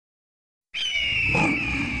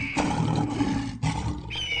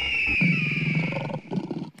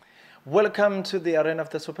Welcome to the arena of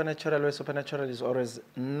the supernatural, where supernatural is always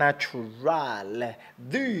natural.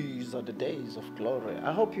 These are the days of glory.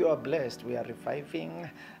 I hope you are blessed. We are reviving,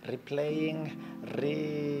 replaying,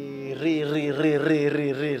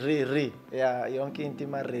 Yeah, yonke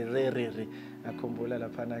intima re. Akhumbula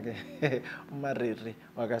laphana ke umariri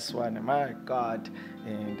wakaswane. My God,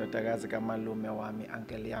 indodakazi kamalume wami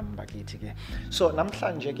uncle yami bakithi ke. So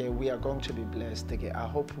namhlanje ke we are going to be blessed ke. I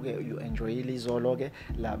hope ke you enjoy izolo ke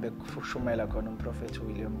la bekushumela khona umprofeti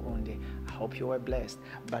William Undi. I hope you were blessed.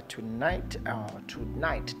 But tonight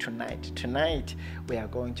we are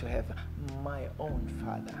going to have my own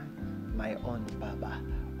father, my own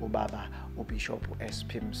Ubaba uBishop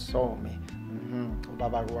SP Msomi.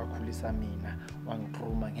 Ubaba wakhulisa mina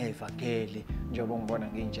wangiqhuma ngevangeli njengoba ngibona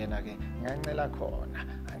nginjena ke ngancela khona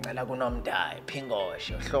ngancela kunomdayi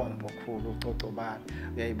phingoshe uhlombo khulu ucoco bami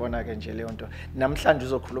uyayibona ke nje leyo nto namhlanje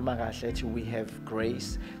uzokhuluma kahle ethi we have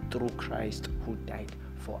grace through Christ who died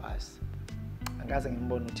for us. Angaze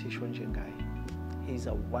ngimbone uthisho njengaye. He's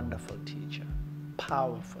a wonderful teacher,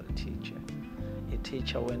 powerful teacher, a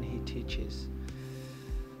teacher when he teaches.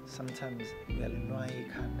 Sometimes we are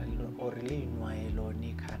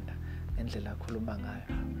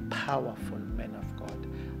powerful men of God.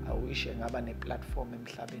 I wish I have a platform and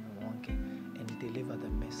deliver the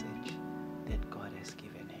message that God has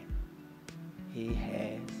given him. He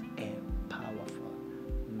has a powerful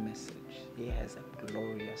message. He has a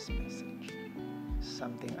glorious message.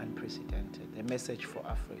 Something unprecedented. A message for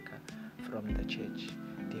Africa from the church,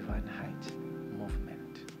 Divine Height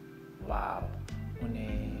Movement. Wow. On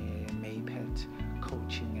a Maypet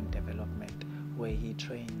coaching and development where he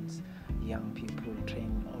trains young people,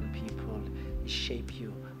 train old people, shape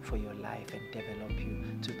you for your life and develop you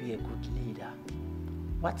to be a good leader.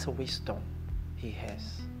 What a wisdom he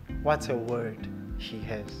has. What a word he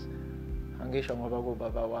has.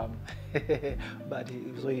 But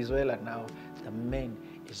he's well now. The man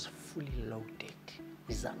is fully loaded.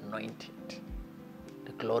 He's anointed.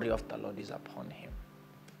 The glory of the Lord is upon him.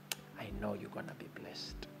 I know you're going to be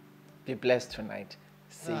blessed. Be blessed tonight.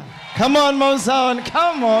 See. Come on, Msomi.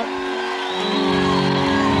 Come on.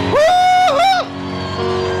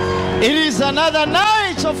 It is another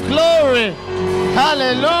night of glory.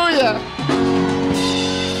 Hallelujah.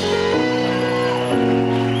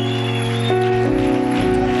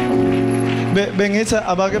 Bengitha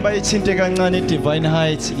abake bayithinte kancane Divine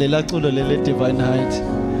Height lela culo lele Divine Height.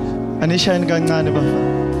 Anishayini kancane bafana.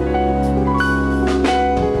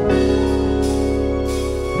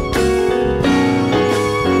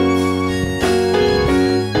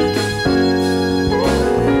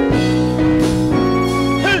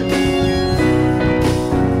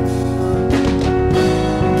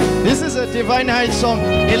 Divine Height song.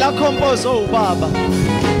 Ila compose Baba.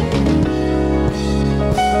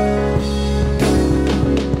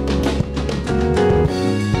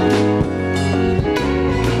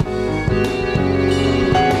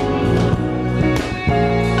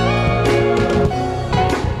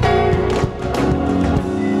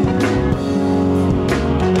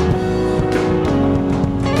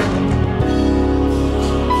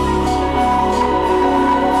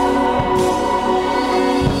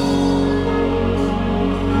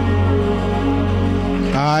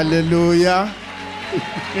 Hallelujah.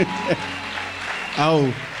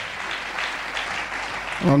 Awu.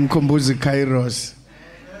 Wangikhumbuza iKairos.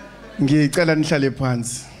 Ngicela nihlale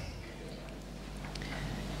phansi.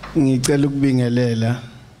 Ngicela ukubingelela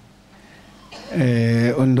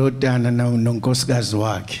undodana nonkosikazi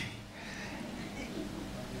wakhe.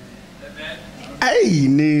 Ay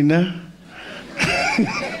nina.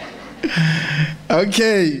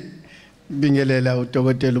 Okay. Bingelela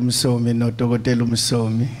udokotela uMsomi nodokotela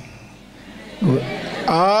uMsomi.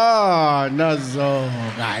 Nazo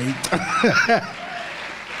right.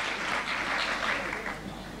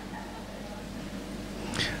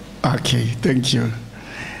 Okay, thank you.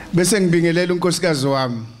 Bese ngibingelela unkosikazi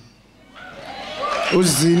wami.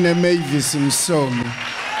 Uzine Mavis Msomi,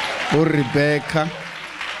 uRebecca,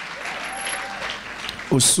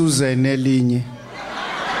 uSusan elinye.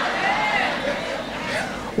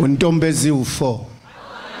 Untombezi u4.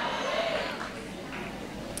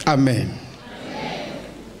 Amen.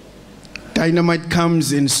 Dynamite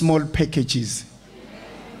comes in small packages.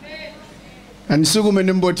 And sukume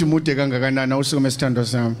nimbothi mude kangakanana usukume sithando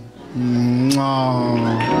sami.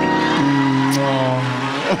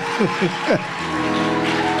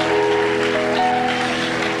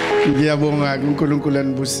 Ngiyabonga uNkulunkulu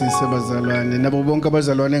anibusise bazalwane nabo bonke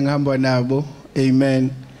abazalwane engihamba nabo.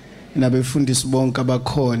 Amen. Nabefundisi bonke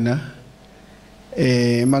abakhona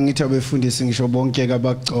Mangithi abefundisi ngisho bonke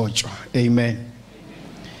abagcotshwa. Amen.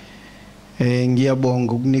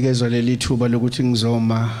 Ngiyabonga ukunikezwa leli thuba lokuthi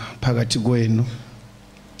ngizoma phakathi kwenu.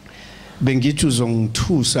 Bengithi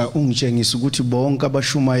uzongithusa ungitshengisa ukuthi bonke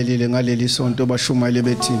abashumayelile ngaleli sonto bashumayele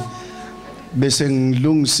bethi bese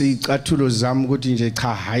ngilungisa icathulo zami ukuthi nje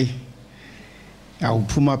cha hayi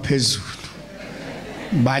awuphuma phezulu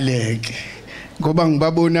baleke ngoba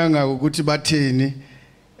ngibabonanga ukuthi batheni.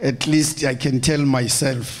 At least I can tell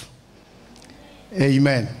myself,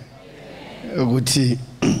 amen, ukuthi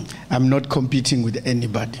I'm not competing with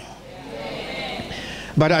anybody.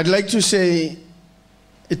 But I'd like to say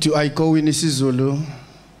to Aiko in isiZulu,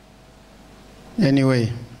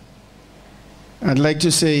 anyway, I'd like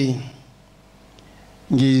to say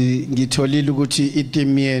ngitholile ukuthi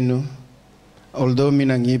iteam yenu, although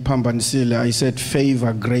mina ngiphambanisile, I said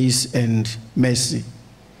favor, grace and mercy.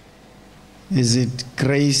 Is it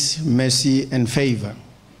grace, mercy and favor?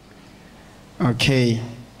 Okay.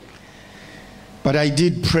 But I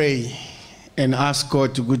did pray and ask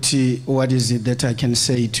God to Guti, what is it that I can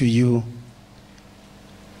say to you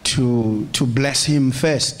to bless him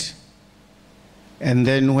first? And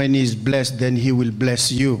then when he's blessed, then he will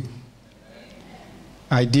bless you.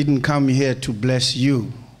 I didn't come here to bless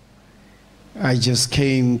you. I just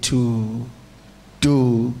came to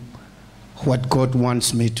do what God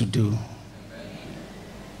wants me to do.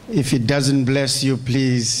 If it doesn't bless you,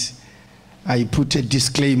 please, I put a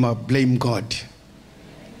disclaimer, blame God.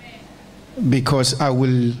 Because I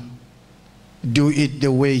will do it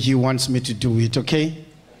the way he wants me to do it, okay?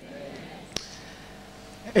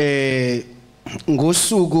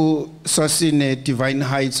 Ngosuku sasine Divine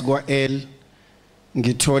Heights kwa L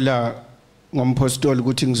ngithola ngompostoli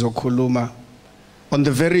ukuthi ngizokhuluma. On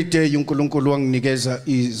the very day uNkulunkulu wanginikeza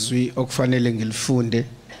izwi okufanele ngilifunde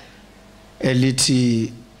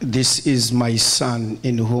elithi, this is my son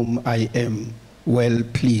in whom I am well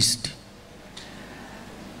pleased.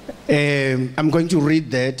 I'm going to read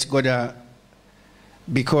that, God,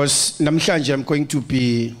 because namhlanje I'm going to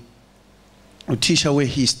be a teacher with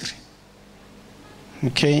history.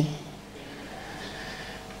 Okay?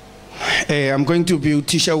 I'm going to be a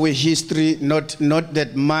teacher with history, not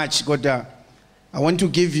that much, God. I want to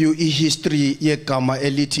give you a history yegama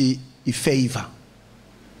elithi ifavor.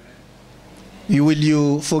 Will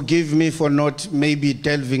you forgive me for not maybe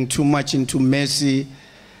delving too much into mercy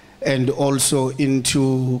and also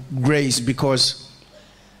into grace, because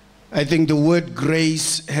I think the word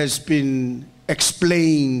grace has been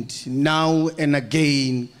explained now and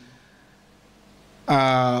again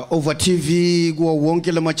over TV,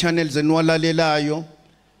 wonke lama channels enwalalelayo.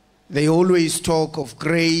 They always talk of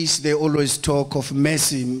grace, they always talk of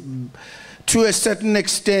mercy. To a certain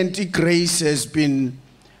extent, grace has been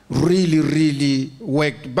really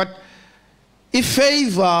worked. But if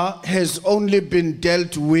favor has only been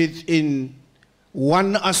dealt with in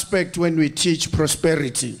one aspect when we teach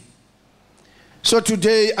prosperity. So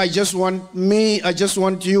today I just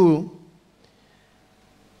want you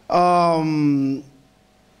to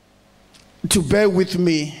bear with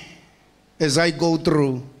me as I go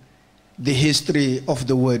through the history of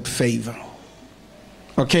the word favor.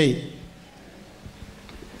 Okay.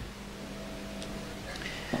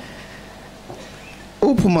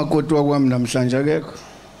 Uphuma kodwa kwami namhlanje akekho.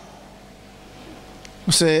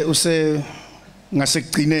 Use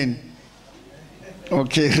ngasekugcineni.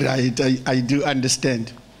 Okay, right. I do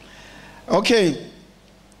understand. Okay.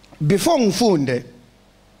 Before ngifunde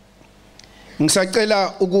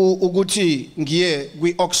ngisacela ukuthi ngiye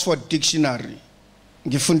kwi-Oxford Dictionary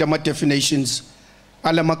ngifunda ama definitions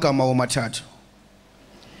alamagama womathathu.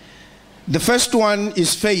 The first one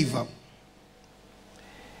is favor.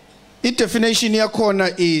 Its definition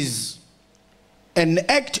yakhona is an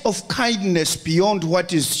act of kindness beyond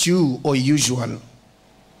what is due or usual.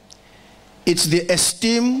 It's the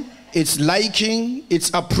esteem, it's liking, it's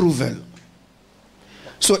approval.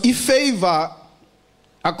 So if favor,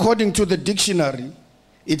 according to the dictionary,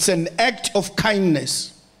 it's an act of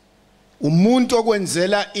kindness. Umuntu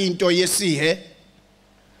okwenzela into yesihe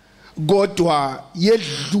kodwa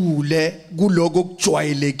yedlule kuloko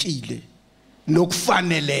kujwayelekile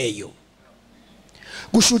nokufaneleyo.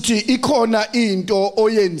 Kushuthi ikhona into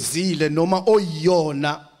oyenzile noma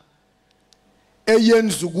oyiyona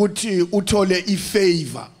eyenza ukuthi uthole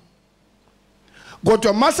ifavor.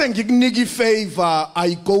 Kodwa mase ngikunika ifavor,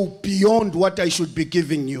 I go beyond what I should be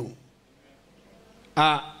giving you.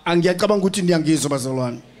 Angiyacabanga ukuthi niyangizwa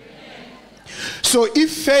bazalwane. So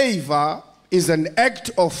if favor is an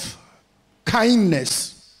act of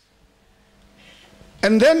kindness,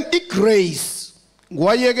 and then grace,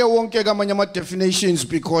 Ngwayeke wonke kamanye ama definitions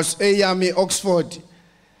because eyami Oxford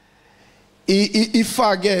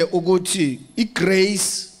ifake ukuthi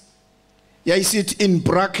igrace yayisithi in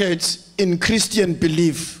brackets in Christian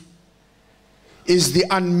belief is the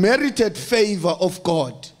unmerited favor of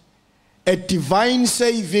God, a divine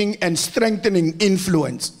saving and strengthening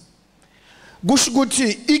influence. Kusho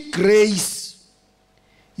ukuthi igrace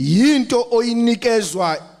yinto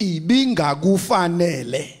oyinikezwa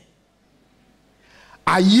ibingakufanele.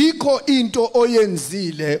 Ayikho into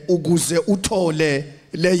oyenzile ukuze uthole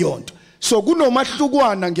leyo nto. So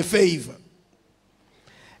kunomahlukwana ngefavor.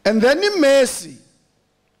 And then imercy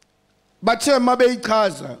bathe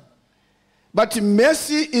mabeyichaza but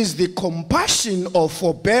mercy is the compassion or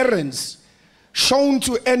forbearance shown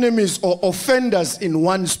to enemies or offenders in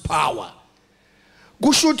one's power.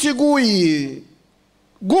 Kushuthi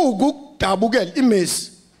kugukudabukela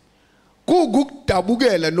imercy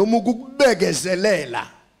kugukudabukela noma ukubekezelela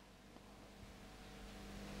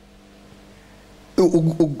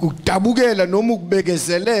ukudabukela noma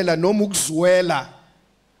ukubekezelela noma ukuzwela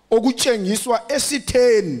okutshengiswa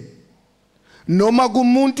esitheni noma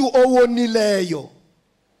kumuntu owonileyo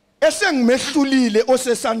esengimehlulile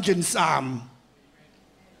osesandleni sami.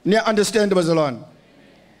 Niya understand bazalwane?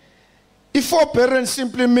 If forbearance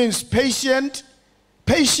simply means patient,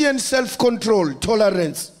 self-control,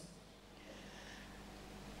 tolerance.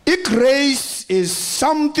 Grace is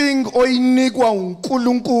something oyinikwa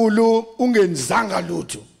uNkulunkulu ungenzanga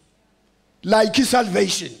lutho, like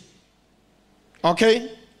salvation. Okay?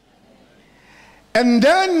 And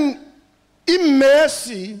then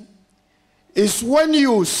mercy is when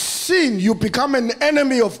you sin, you become an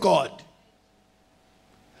enemy of God.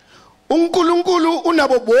 uNkulunkulu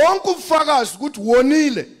unabo bonke ubufakazi ukuthi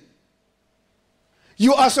wonile.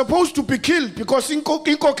 You are supposed to be killed because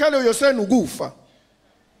inkokhelo yosena ukufa.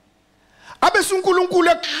 Abese uNkulunkulu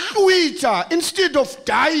ekuhlwitha instead of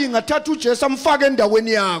dying athatha uJesu amfake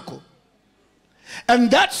endaweni yakho.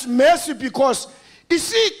 And that's mercy because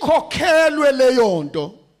isikhokhelwe leyo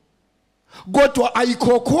nto kodwa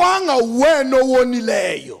ayikhokhwanga wena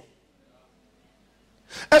owonileyo.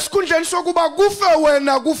 Esikhundleni sokuba kufe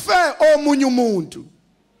wena kufe omunye umuntu.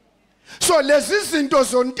 So lezi zinto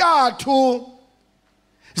zontathu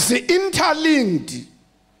zi-interlinked.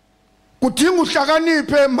 Kudinga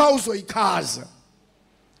uhlakaniphe mawuzoyikhaza.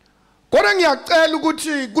 Kodwa ngiyacela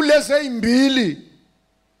ukuthi kulezi ezimbili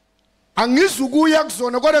angizukuya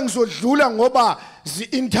kuzona kodwa ngizodlula ngoba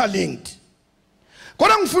zi-interlinked.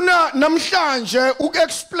 Kodwa ngifuna namhlanje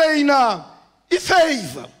uku-explaina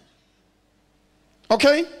ifavor.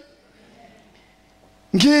 Okay?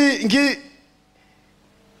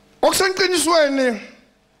 Okusenqinisweni,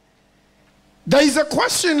 there is a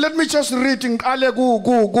question, let me just read in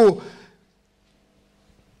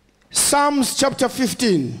Psalms chapter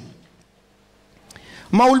 15.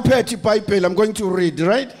 Maulpeti Bible, I'm going to read,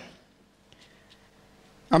 right?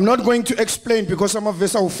 I'm not going to explain because I'm of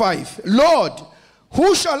verse 5. Lord,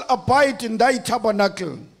 who shall abide in thy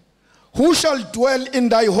tabernacle? Who shall dwell in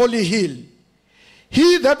thy holy hill?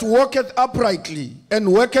 He that walketh uprightly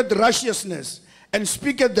and worketh righteousness and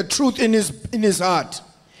speaketh the truth in his heart.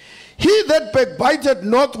 He that backbiteth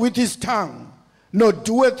not with his tongue, nor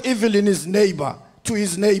doeth evil in his neighbor, to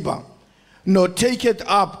his neighbor, nor taketh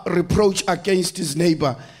up reproach against his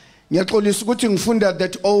neighbor. Ngiyaxolisa ukuthi ngifunda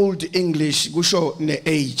that old English kusho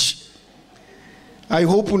ne-age. I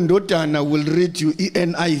hope undodana will read you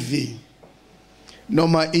NIV.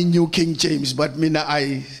 Noma in New King James, but mina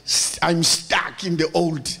I'm stuck in the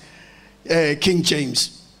old King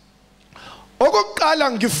James.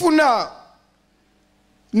 Okokuqala ngifuna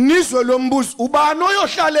nizwe lo mbuzo, ubani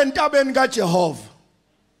oyohlala entabeni kaJehova?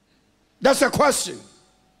 That's a question.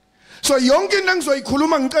 So yonke into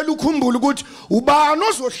engizoyikhuluma ngicela ukukhumbula ukuthi ubani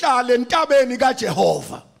ozohlala entabeni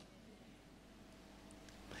kaJehova?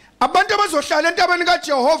 Abantu abazohlala entabeni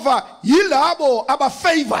kaJehova yilabo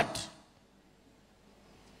abafavored.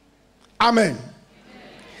 Amen.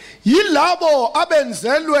 Yilabo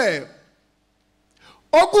abenzelwe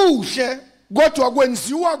okuhle kodwa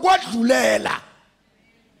kwenziwa kwadlulela.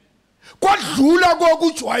 Kwadlula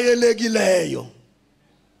kokujwayelekileyo.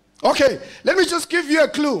 Okay, let me just give you a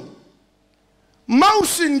clue.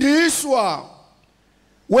 Mawusindiswa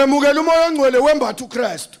wemukela umoya ongcwele wembatha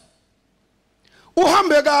uKristu.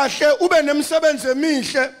 Uhambe kahle ube nemsebenzi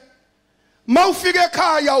emihle. Mawufika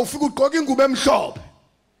ekhaya ufika ugqoka ingubo emhlophe.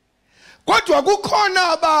 Kodwa kukhona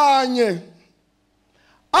abanye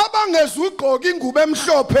abangezugqoka ingubo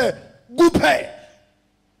emhlophe kuphela.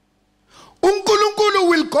 uNkulunkulu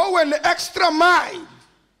will go an extra mile.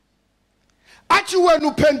 Athi wena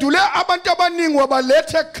uphendule abantu abaningi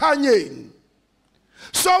wabalethe ekhanyeni.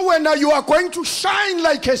 So when you are going to shine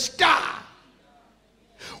like a star,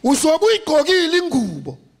 uzobe uyigqokile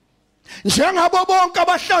ingubo njengabo bonke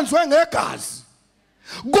abahlanzwe ngegazi,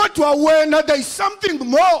 kodwa wena there is something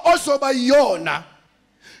more ozoba yona.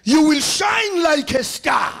 You will shine like a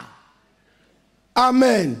star.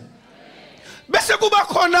 Amen. Bese kuba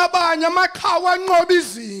khona abanye amaqhawe anqoba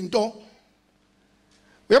izinto.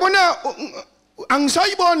 Uyabona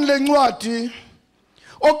angisayiboni lencwadi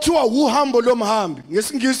okuthiwa uhambo lomhambi,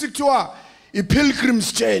 ngesingisi kuthiwa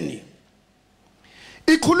i-pilgrim's journey.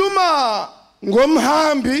 Ikhuluma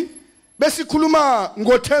ngomhambi bese ikhuluma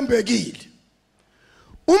ngothembekile.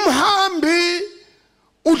 Umhambi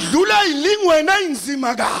udlula ilingweni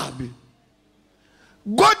einzima kabi,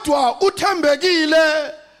 kodwa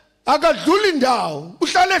uthembekile akadlula indawo,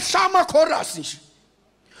 uhlala ehlama chorus nje.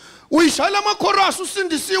 Uyishala ama chorus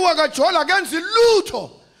usindisiwe kajola akenzi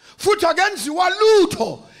lutho, futhi akenziwa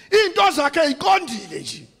lutho, into zakhe iqondile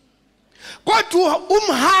nje. Kodwa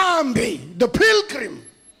umhambi, the pilgrim,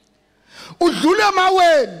 udlula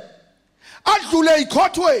emaweni, adlule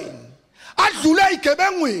ikhothweni, adlule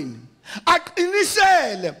igebengweni,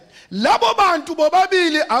 aqinisele labo bantu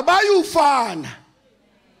bobabili abayufana.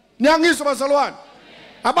 Niyangizwa bazalwane?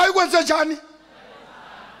 Abayikwenze njani?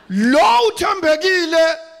 Lo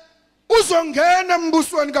uthembekile uzongena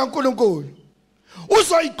embusweni kaNkulunkulu,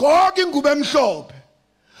 uzoyigqoka ingubo emhlophe,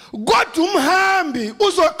 kodwa umhambi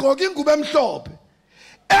uzogqoka ingubo emhlophe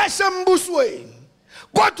esembusweni,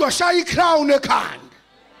 kodwa shaya icrown ekhanda.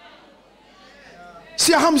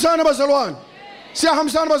 Siyahambisana bazalwane?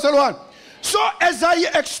 Siyahambisana bazalwane? So as I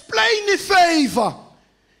explain the favor,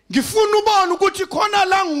 ngifuna ubone ukuthi khona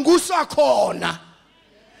la ngusa khona.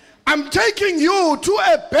 I'm taking you to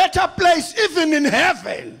a better place even in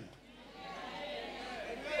heaven.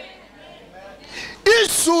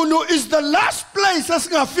 Izulu is the last place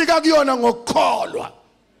esingafika kuyona ngokukholwa.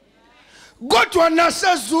 Kodwa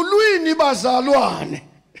nasezulwini bazalwane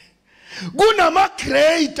kunama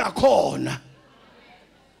greater khona.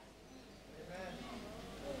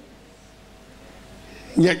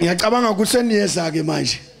 Ngiyacabanga ukuthi seniyeza ke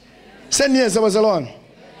manje. Seniyeza bazalwane.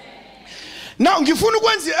 Now ngifuna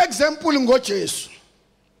ukwenza example ngoJesu.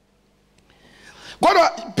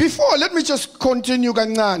 Kodwa before, let me just continue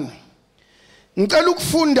kancane. Ngicela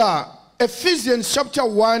ukufunda Ephesians chapter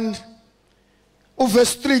 1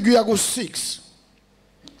 verse 3 kuya ku 6.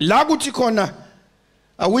 La kuthi khona,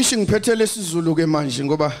 I wish ngiphethe lesizulu ke manje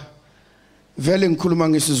ngoba vele ngikhuluma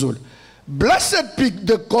ngesizulu. Blessed be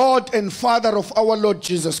the God and Father of our Lord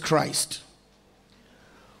Jesus Christ,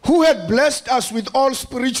 who had blessed us with all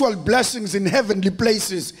spiritual blessings in heavenly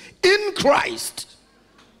places in Christ.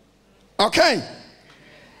 Okay,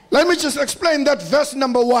 let me just explain that verse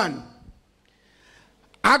number 1.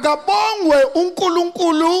 Agabongwe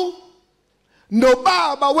uNkulunkulu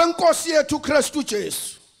nobaba wenkosi yethu Kristu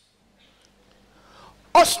Jesu,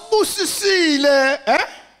 osibusisile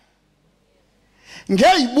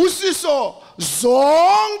ngeyibusiso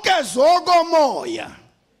zonke zokomoya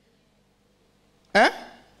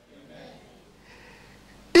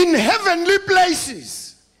in heavenly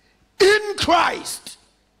places in Christ.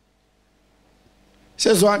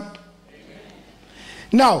 Says one.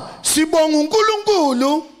 Now, sibonga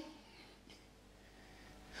uNkulunkulu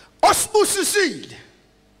osibusisile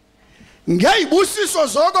ngeyibusiso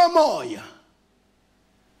zokomoya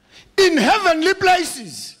in heavenly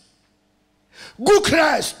places ku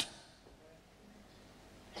Christ.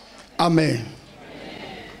 Amen.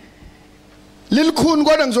 Lilikhuni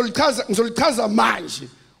kodwa ngizolichaza manje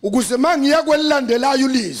ukuze mangiya kwelilandelayo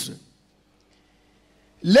ulizwe.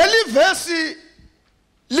 Leli verse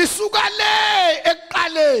lisuka le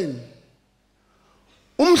ekuqaleni,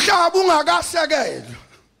 umhlaba ungakasekelwa,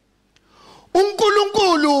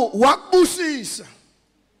 uNkulunkulu wakubusisa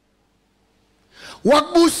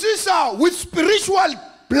with spiritual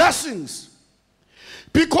blessings,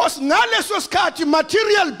 because ngaleso sikhathi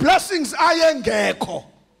material blessings ayengekho.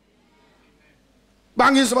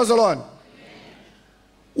 Bangizwa bazalwane?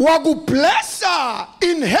 Wakublessa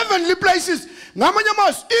in heavenly places. Ngamanye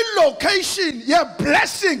amazwi, i-location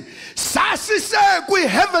ye-blessing sasise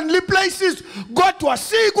kwi-heavenly places kodwa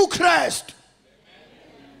sikuKristu.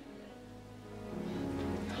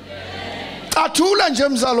 Athula nje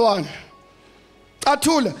mzalwane,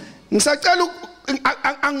 athula. Ngisacela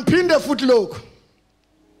angiphinde futhi lokho.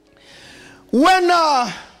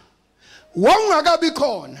 Wena wawungakabi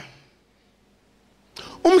khona,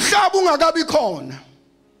 umhlaba ungakabi khona,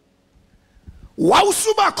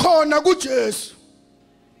 wawusuba khona kuJesu,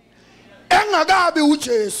 engakabi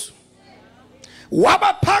uJesu,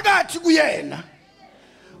 waba phakathi kuyena,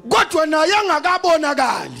 kodwa naye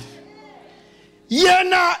angakabonakali.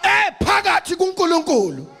 yena phakathi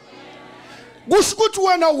kuNkulunkulu kusho ukuthi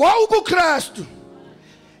wena wawukuKristu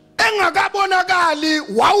engakabonakali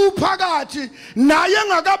wawuphakathi naye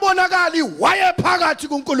engakabonakali wayephakathi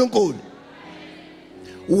kuNkulunkulu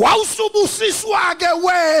wawusubusiswa ke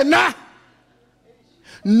wena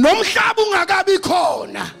nomhlaba ungakabi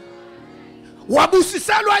khona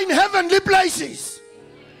wabusiselwa in heavenly places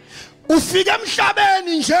ufika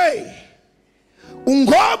emhlabeni nje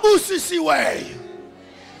ungobusisiweyo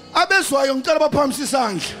abezwayo ngicela baphakamisa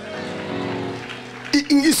isandla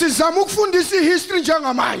Ngisizama ukufundisa ihistory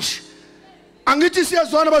njengamanje angithi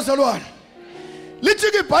siyazwana bazalwane lithi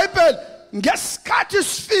iBhayibheli ngesikhathi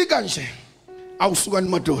sifika nje awusukani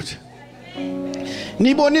madoda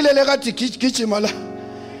nibonile le kade gijima la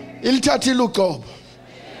ilithathile uqobo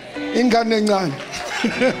ingane encane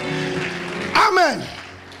amen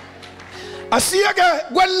asiyeke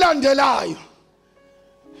kwelilandelayo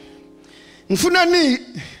ngifuna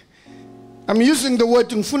I'm using the word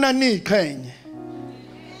ngifuna niqhenye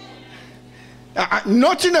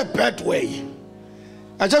not in a bad way.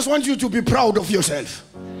 I just want you to be proud of yourself.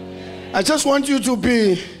 I just want you to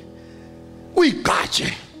be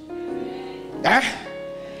uyigatshe.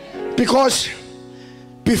 Because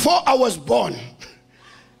before I was born,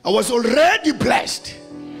 I was already blessed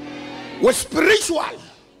with spiritual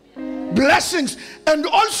blessings and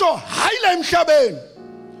also high emhlabeni.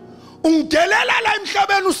 Ungelela la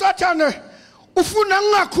emhlabeni usathane ufuna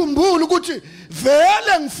ngakhumbula ukuthi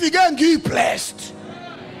vele ngifike ngiblessed.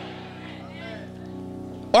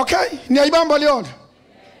 Okay, niyayibamba leyo.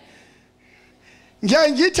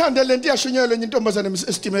 Ngiyithanda lento yashunyelwe intombazane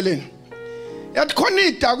esitimeleni. Yathi khona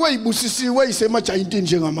idakwe ibusisiwe isemajayintini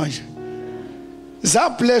njengamanje.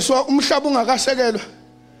 Zablesswa umhlaba ungakasekelwa.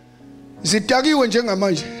 Zidakiwe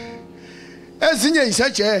njengamanje. Ezinye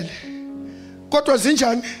isejele. Kodwa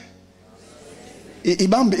zinjani?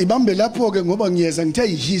 Ibambe lapho ke ngoba ngiyeza ngithe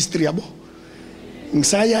ihistory yabo.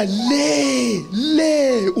 Ngisaya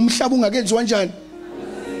le umhlaba ungakenziwa kanjani?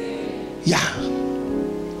 Yeah.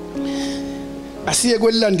 Asiye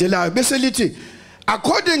kwelilandelayo bese lithi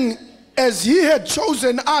according as he had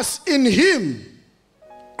chosen us in him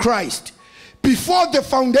Christ before the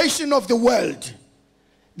foundation of the world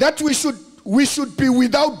that we should be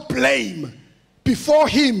without blame before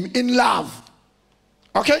him in love.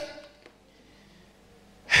 Okay?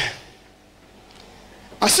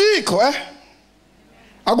 Asikho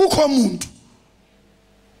akukho umuntu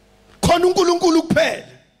khona uNkulunkulu kuphela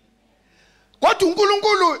kodwa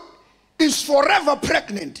uNkulunkulu is forever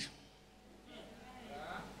pregnant.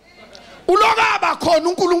 Ulokaba khona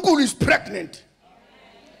uNkulunkulu is pregnant.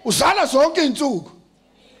 Uzala zonke insuku.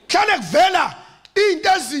 Hlale kuvela into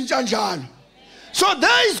ezintsha njalo. So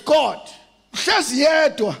there is God. Uhlezi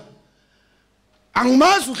yedwa.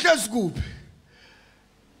 Angimazi uhlezi kuphi.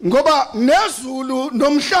 Ngoba nezulu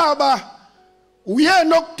nomhlaba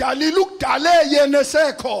uyena okudalile ukudale yena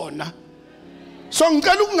esekhona. So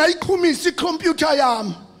ngicela ukungayiqhumisa icomputer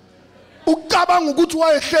yami ukucabanga ukuthi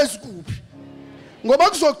wayehlezi kuphi ngoba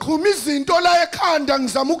kuzoqhuma izinto la ekhanda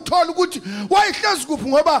ngizama ukuthola ukuthi wayehlezi kuphi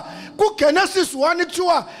ngoba kuGenesis 1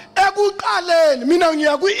 kuthiwa ekuqaleni mina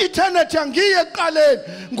ngiya kwi-eternity angiye eqaleni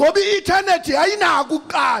ngoba i-eternity ayinako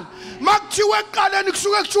ukuqala makuthiwa eqaleni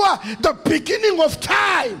kusuke kuthiwa the beginning of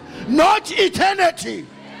time not eternity.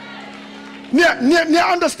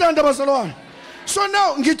 Niya understand abazalwane? So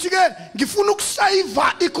now ngithi ke ngifuna ukusave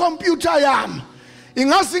icomputer yami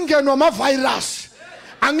ingazi ingenwa ama virus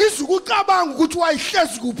angizukucabanga ukuthi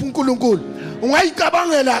wayihlezi kuphi uNkulunkulu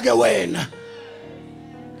ungayicabangela ke wena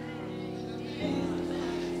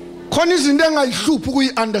khona izinto engayihluphi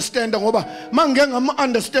ukuyi-understand ngoba mangeke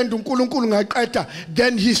ngama-understand uNkulunkulu ngaqeda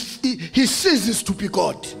then he ceases to be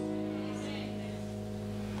God.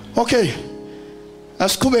 Okay,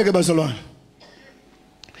 asiqhubeke bazalwane.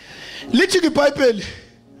 Lithi iBhayibheli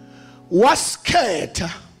wasikhetha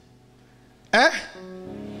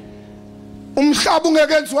umhlaba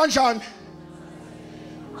ungekenziwa kanjani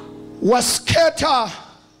wasikhetha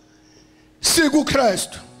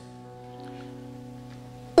sikuKristu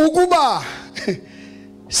ukuba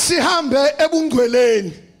sihambe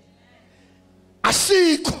ebungcweleni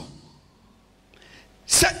asikho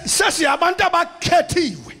sesiyabantu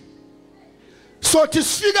abakhethiwe so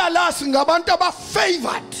sifika la singabantu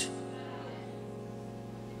abafavored.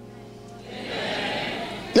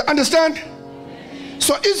 You understand?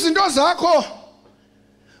 So izinto zakho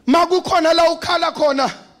makukhona la ukhala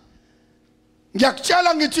khona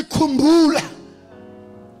ngiyakutshela ngithi khumbula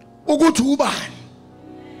ukuthi ubani.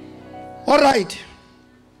 All right.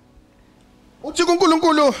 Uthi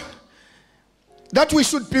kuNkulunkulu that we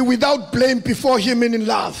should be without blame before him in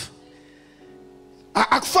love.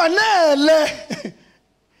 akufanele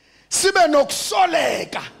sibe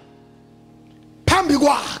nokusoleka phambi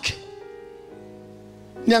kwakhe.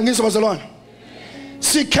 Niyangizwa bazalwane?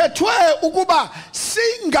 Sikhethwe ukuba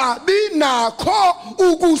singabi nakho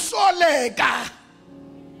ukusoleka.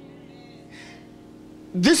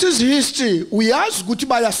 This is history. Uyazi ukuthi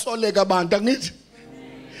bayasoleka abantu angithi?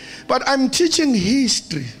 But I'm teaching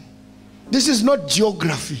history. This is not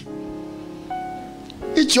geography.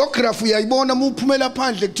 Geography uyayibona muphumela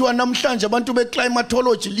phandle kuthiwa namhlanje abantu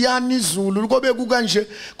beclimatology liyani izulu kobe kukanje.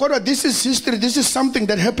 Kodwa this is history. This is something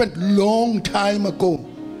that happened long time ago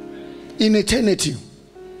in eternity.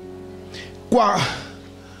 Kwa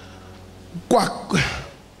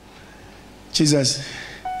Jesus,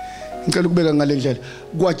 ngicela ukubeka ngale ndlela,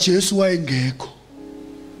 kwa Jesu wayengekho.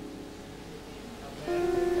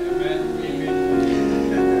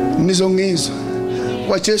 Nizongizwa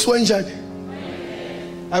kwa Jesu wanjani?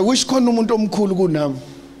 I wish khona umuntu omkhulu kunami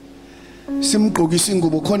simgqokisa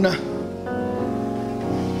ingubo khona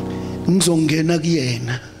ngizongena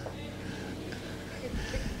kuyena,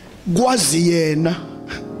 kwazi yena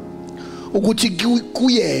ukuthi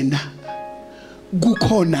kuyena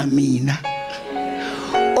kukhona mina,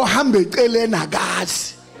 ohambe eceleni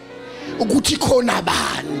akazi ukuthi khona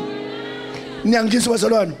bani. Niyangizwa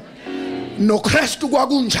bazalwane? NoKristu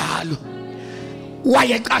kwakunjalo,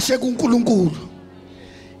 wayecashe kuNkulunkulu.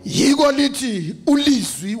 Yiko lithi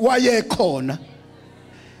ulizwi wayekhona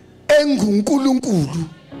enguNkulunkulu,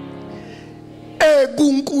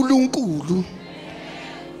 ekuNkulunkulu,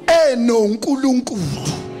 enoNkulunkulu.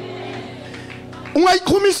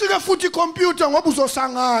 Ungayikhumisi ke futhi computer ngoba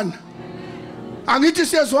uzosangana. Angithi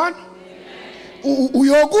siyezwana?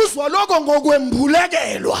 Uyokuzwa lokho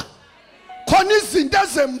ngokwembulekelwa. Khona izinto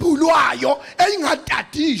ezembulwayo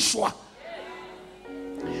eyingadadishwa.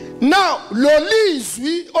 Now lo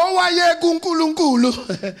lizwi owaye kuNkulunkulu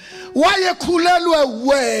wayekhulelwe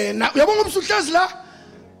wena. Uyabona umsuhlazi la?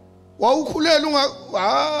 Wawukhulela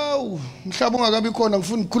hawu mhlaba ungakabi khona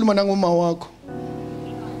ngifuna ukukhuluma nangoma wakho.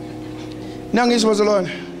 Nangizwa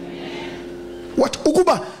bazalwane? What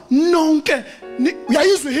ukuba nonke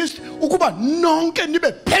uyayizwa history ukuba nonke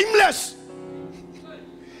nibe blameless.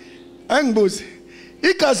 Angibuzi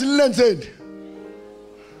igazi lilenzeni?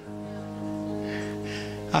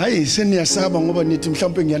 Hayi seniyasaba ngoba nithi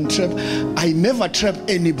mhlawumbe ngiyanitrap. I never trap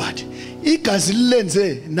anybody. Igazi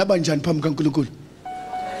lilenze naba njani phambi kaNkulunkulu?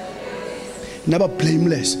 Naba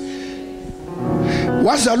blameless.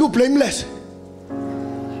 Wazala blameless?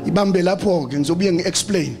 Ibambe lapho ke ngizobuye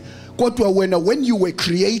ngiexplain. Kodwa wena when you were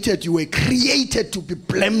created to be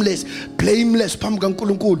blameless phambi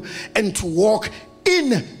kaNkulunkulu and to walk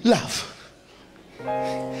in love.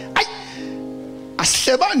 Ay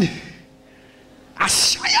asihlebani.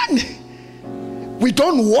 Ashayani. We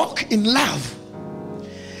don't walk in love.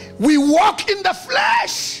 We walk in the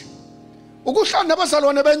flesh. Ukuhlala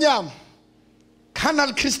nabazalwane benyama.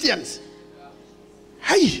 Carnal Christians.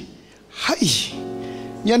 Hayi.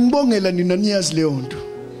 Ngiyanibongela nina niyazi leyo nto.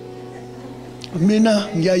 Mina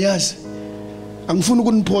ngiyayazi. Angifuni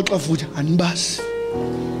ukuniphoxa futhi anibazi.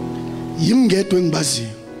 Yimngedwe engibaziyo.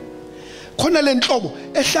 Khona le nhlobo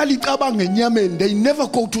ehlala icabanga enyameni, they never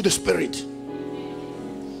go to the spirit.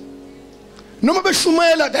 Noma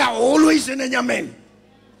beshumayela, they are always in enyameni.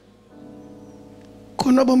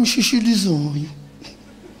 Khona bamshishilizoyo.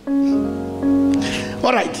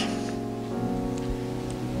 All right.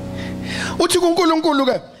 Uthi kuNkulunkulu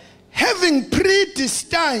ke, having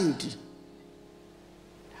predestined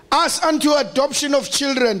us unto adoption of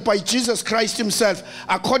children by Jesus Christ himself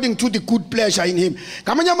according to the good pleasure in him.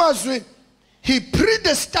 Ngamanye amazwi, he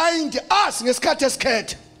predestined us ngesikhathi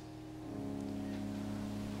esikhethe.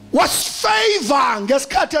 Wasifavor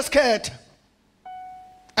ngesikhathi esikhethe.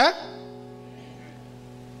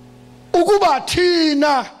 Ukuba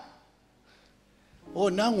thina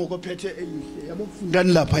nangu kophethe eyihle yabo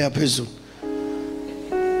kufundani lapha yaphezulu.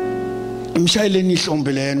 Imshayeleni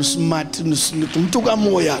ihlombe lena smart umuntu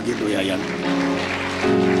kamoya ke lo yayana.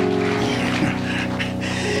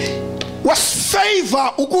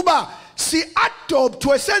 Wasifavor ukuba si adopt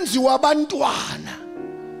wesenziwa abantwana.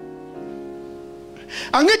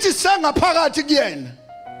 Angithi sangaphakathi kuyena.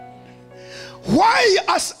 Why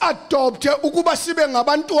us adopt ukuba sibe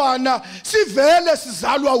ngabantwana sivele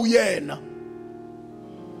sizalwa uyena?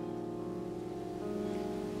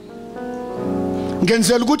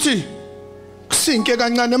 Ngenzela ukuthi kusinke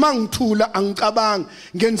kancane mangithula angicabanga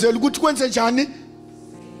ngenzela ukuthi kwenze njani.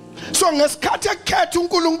 So ngesikhathi ekhetha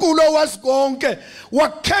uNkulunkulu owazi konke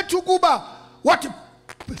wakhetha ukuba what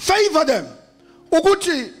favor them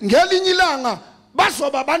ukuthi ngelinye ilanga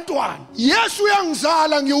bazoba abantwana. Yesu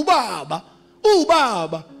uyangizala ngiyubaba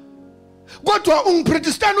ubaba kodwa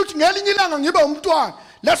ungipretestana uthi ngelinye ilanga ngibe umntwana.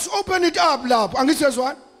 Let's open it up lapho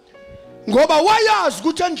angisezwana ngoba wayazi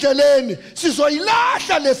ukuthi endleleni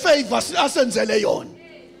sizoyilahla le favor asenzele yona.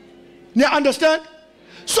 You understand?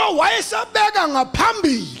 So wayesabeka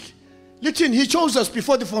ngaphambili. Listen, he chose us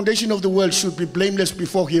before the foundation of the world, should be blameless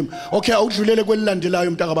before him. Okay, awudlulele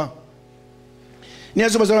kwelilandelayo mntakababa.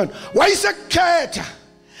 Niyazobazalana. Wayesekhetha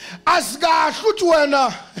asikahle uthi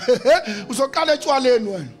wena uzoqala etshwaleni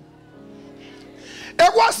wena.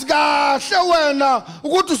 Ekwasikahle wena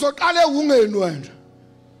ukuthi uzoqala ewungeni wena.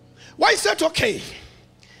 Why said okay?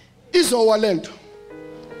 Izowa lento.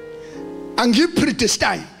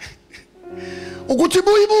 Angipretestine. Ukuthi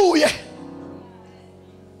buyibuye.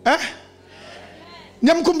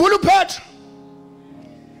 Nyamkhumbula uPetro.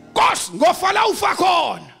 Nkosi ngofala ufa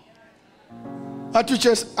khona. Athi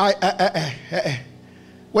just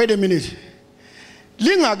wait a minute.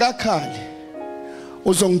 Lingakakhali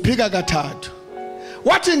uzongiphika kathathu.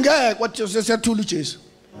 Wathi ngeke wathi sesethula uJesu.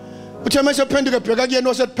 Uthe mase phenduke bheka kuyena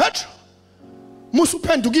wasethi Petro. Musu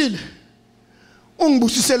uphendukile.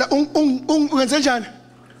 Ungibusisela ungenze njani?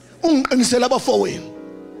 Ungiqinisela abafowenu.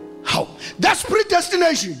 How? That's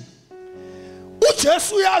predestination.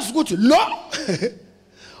 uJesu uyazi ukuthi lo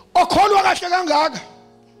okholwa kahle kangaka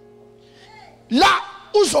la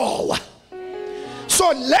uzowa.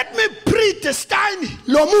 So let me predestine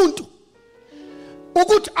lo muntu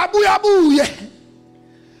ukuthi abuye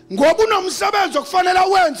ngoba unomsebenzi okufanele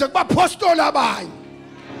wenze kubapostoli abanye.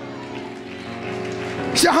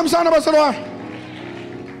 Siyahambisana basalwa.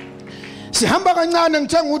 Sihamba kancane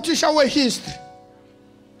ngithenga uthisha wehistory.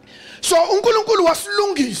 So uNkulunkulu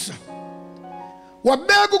wasilungisa.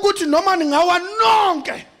 Wabeka ukuthi noma ningawa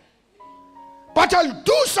nonke, but I'll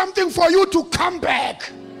do something for you to come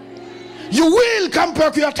back. You will come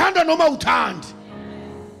back. Uyathanda noma uthandi.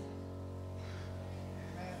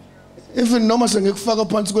 Even noma sengikufaka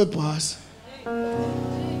phansi kwebhasi.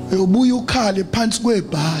 Ubuye ukhale phansi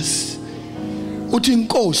kwebhasi. Uthi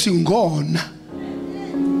inkosi ngona.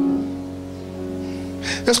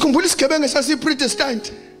 Esikhumbula isigebengu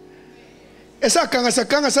sasiProtestant.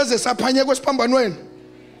 Esaganga saze saphanye kwesiphambanweni.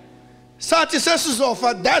 Sathi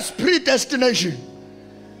sesizofa, that's predestination.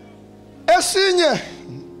 Esinye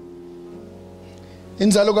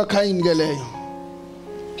inzalo kaKhayini ke leyo.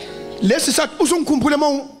 Lesi sathi usungikhumbule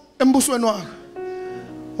embusweni wakhe.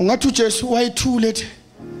 Ungathi uJesu wayethule ethi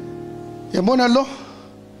yabona lo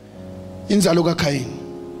inzalo kaKhayini.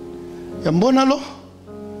 Yabona lo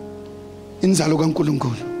inzalo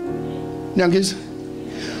kaNkulunkulu. Niyangizwa?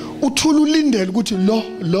 Uthula ulindele ukuthi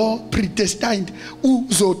lo predestined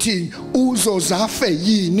uzothini, uzozafe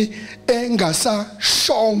yini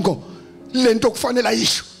engasashongo lento okufanele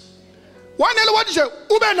ayisho. Wanele wathi nje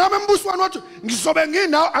ube nami embusweni wathi ngizobe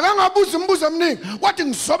nginawo, akangabuza imibuzo eminingi, wathi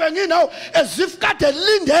ngizobe nginawo as if kade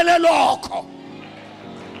lindele lokho.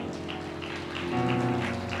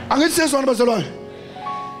 Angitsezwana bazalwane.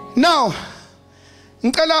 Now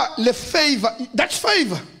ngicela le favor, that's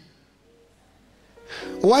favor.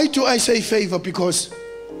 Why do I say favor? Because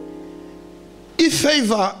if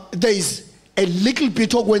favor, there is a little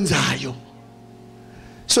bit of wenzayo.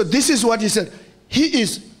 So this is what he said. He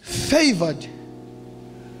is favored.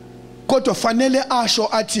 Kodwa fanele asho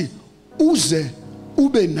athi uze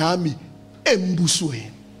ube nami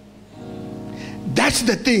embusweni. That's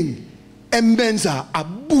the thing. Embenza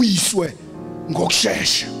abuyiswe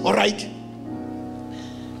ngokusheshsha. All right?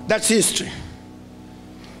 That's history.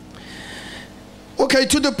 Okay,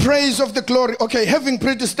 to the praise of the glory. Okay, having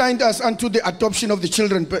predestined us unto the adoption of the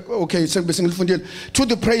children. Okay, to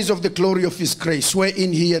the praise of the glory of his grace,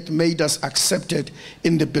 wherein he hath made us accepted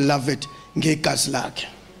in the beloved ngegazi lakhe.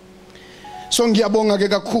 So ngiyabonga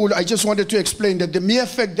ke kakhulu. I just wanted to explain that the mere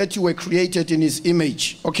fact that you were created in his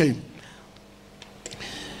image. Okay.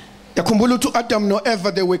 Yakhumbula to Adam no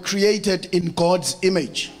Eva, they were created in God's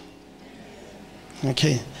image.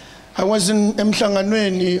 Okay. I was in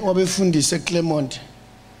emhlanganweni wabefundisi eClermont.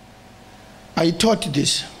 I taught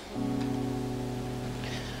this.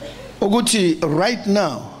 Ukuthi right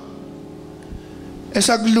now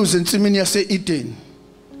esakuluza ensimini yase-Eden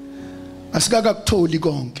asikakakutholi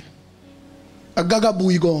konke.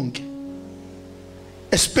 Akakabuyi konke.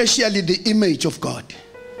 Especially the image of God.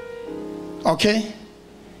 Okay?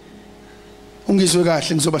 Ungizwe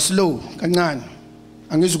kahle ngizoba slow kancane.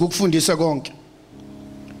 Angizukukufundisa konke.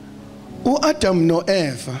 Adam no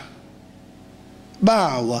Eva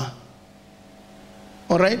bawa.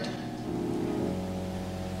 All right?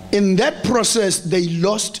 In that process, they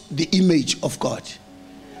lost the image of God.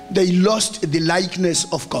 They lost the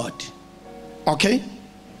likeness of God. Okay?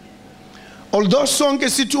 Although sonke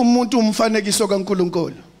sithi umuntu umfanekiso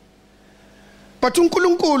kaNkulunkulu, but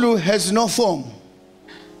uNkulunkulu has no form.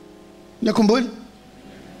 Niyakhumbula?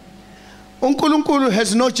 uNkulunkulu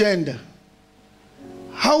has no gender.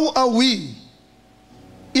 How are we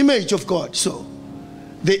image of God? So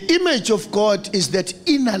the image of God is that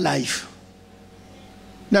inner life.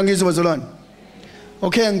 Nangizwa bazalwane.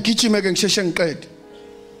 Okay, ngigijime ke ngisheshe ngiqede.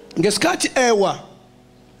 Ngesikhathi ewa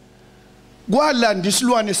kwalanda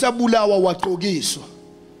isilwane sabulawa waqokiswa.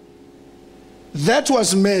 That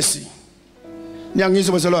was mercy.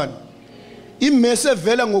 Niyangizwa bazalwane. Immercy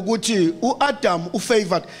evela ngokuthi uAdam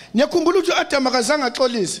ufavored. Niyakhumbula ukuthi uAdam akazange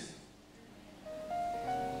axolise.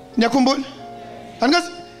 Niyakhumbula?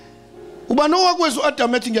 Angazi ubani owakweza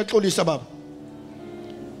uAdam ethi ngiyaxolisa baba.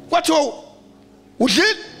 Kwathi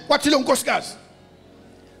udlile wathi le nkosikazi.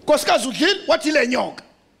 Nkosikazi udlile wathi le nyoka.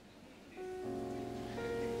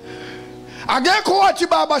 Akekho wathi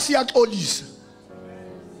baba siyaxolisa.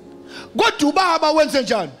 Kodwa ubaba wenze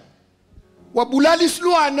njani? Wabulala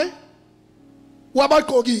isilwane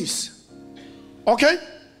wabaqokisa. Okay?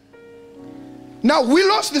 Now we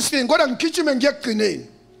lost this thing. Kodwa ngigijime ngiyekugcineni.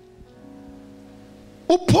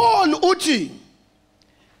 uPaul uthi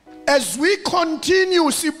as we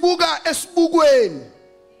continue sibuka esibukweni,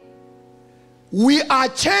 we are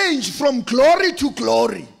changed from glory to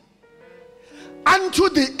glory unto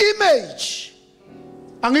the image.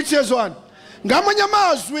 Angithi yezwana. Ngamanye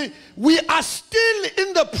amazwi, we are still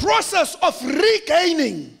in the process of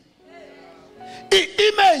regaining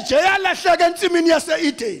i-image eyalahleka ensimini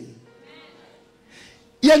yase-Eden.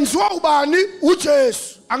 Yenziwa ubani?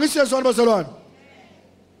 uJesu. Angithi yezwana bazalwane.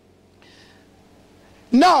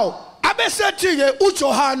 Now, abesethi ke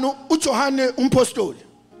uJohane umpostoli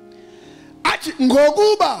athi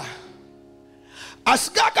ngokuba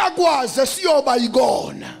asikakakwazi siyoba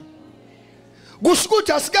ikona.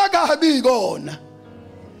 Kushukuthi asikakabi ikona.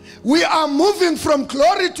 We are moving from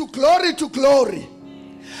glory to glory to glory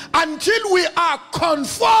until we are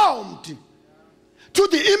conformed to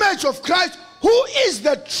the image of Christ, who is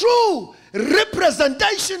the true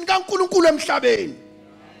representation kaNkulunkulu emhlabeni.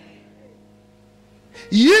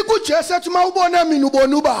 Yiku Jesu athi mawubona mina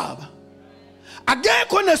ubona ubaba.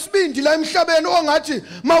 Akekho nesibindi la emhlabeni ongathi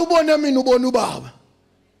mawubona mina ubona ubaba.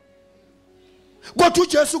 Kodwa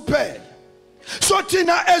uJesu kuphela. So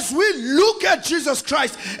Tina, as we look at Jesus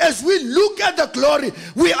Christ, as we look at the glory,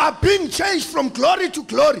 we are being changed from glory to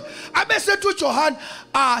glory. Abesethi uJohane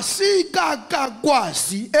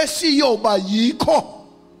asikakakwazi esiyoba yikho.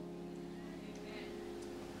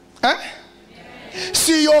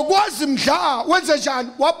 Siyokwazi mdla wenze njani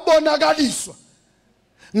wabonakaliswa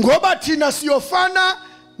ngoba thina siyofana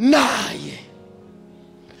naye.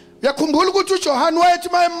 Yakhumbula ukuthi uJohane wayethi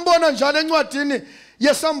mayembona njalo encwadini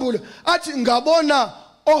yesambulo athi ngabona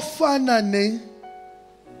ofana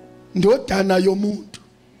ndodana yomuntu.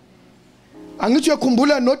 Angithi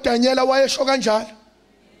yakhumbula noDaniela wayesho kanjalo.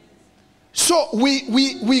 So we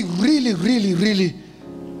really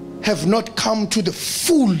have not come to the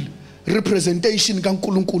full representation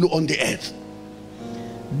kaNkulunkulu on the earth.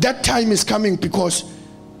 That time is coming because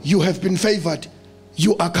you have been favored.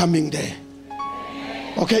 You are coming there.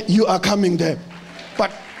 Okay, you are coming there.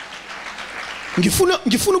 But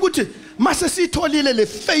ngifuna ukuthi mase sitholile le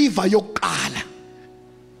favor yokuqala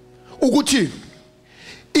ukuthi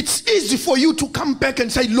it's easy for you to come back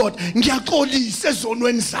and say, Lord, ngiyaxolisa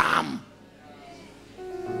ezonweni zami.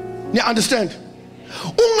 You understand?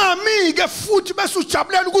 Ungamike futhi bese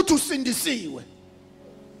ujabulela ukuthi usindisiwe.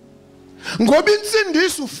 Ngoba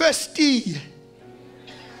insindiso ufestiye.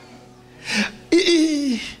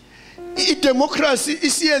 I-democracy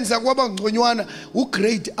isiyenza kwaba ngconywana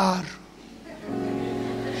ugrade R.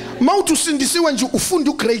 Mawuthi usindisiwe nje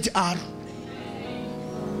ufunda ugrade R.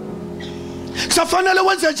 Kusafanele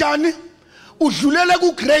wenze njani? Udlulele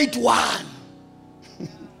kugrade 1.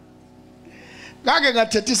 Ngake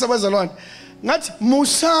ngathethisa abazalwane. Ngathi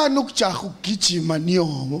musana ukujaha ukugijima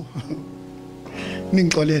niyongo.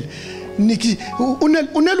 Ningixolele. Niki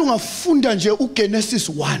unele ungafunda nje uGenesis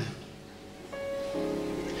 1.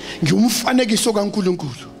 Ngiyumfanekiso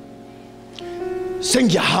kaNkulunkulu.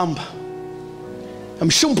 Sengiyahamba.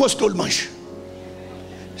 Amshumpostoli manje.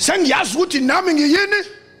 Sengiyazi ukuthi nami ngiyini?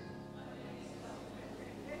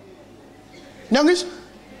 Nangis?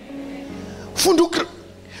 Funda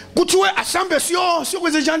kuthiwe asambe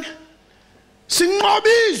siyokwenza njani?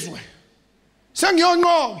 Sinqobizwe.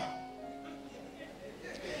 Sengiyonqoba.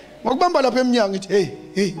 Ngokubamba lapha eminyango ngithi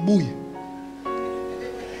hey buye.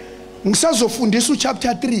 Ngisazofundisa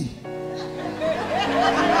uchapter 3.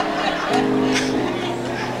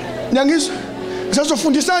 Nyangizwa?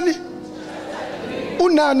 Ngisazofundisani?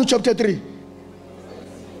 Unani uchapter 3?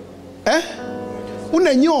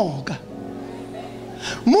 unenyoka.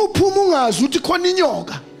 Muphuma ungazi ukuthi khona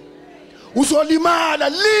inyoka. Uzolimala,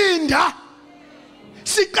 linda.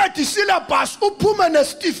 Sikade syllabus uphume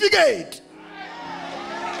ne-certificate.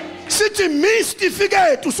 Sithi mi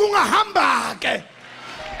certificate usungahamba ke.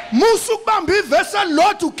 Musukubamba ivesi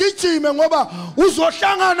elilodwa ugijime ngoba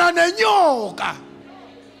uzohlangana nenyoka.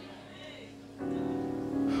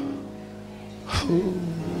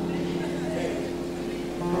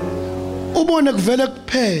 Ubone kuvele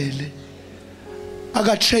kuphele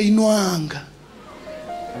akatrainwanga.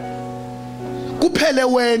 Kuphele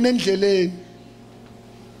wena endleleni.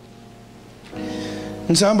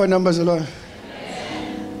 Ngisahamba nambazalwane.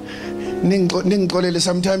 Ningixolele,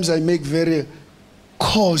 sometimes I make very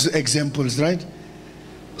cause examples, right?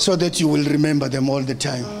 So that you will remember them all the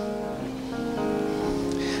time.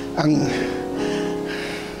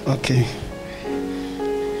 Okay.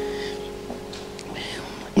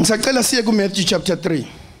 Ngisacela siye ku Matthew chapter 3.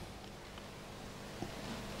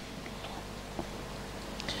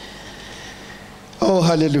 Oh,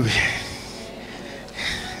 hallelujah.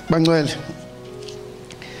 Bangcwele.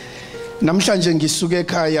 Namhlanje ngisuke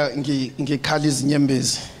ekhaya ngikhala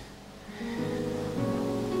izinyembezi.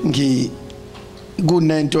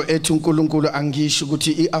 Kunento ethi uNkulunkulu angisho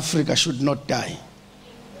ukuthi iAfrica should not die.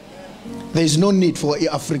 There is no need for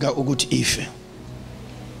iAfrica ukuthi ife.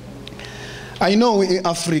 I know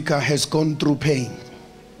Africa has gone through pain.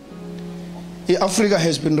 Africa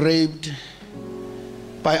has been raped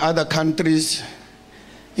by other countries.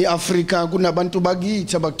 Africa kunabantu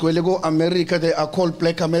bakithi abagcwele ko America, they are called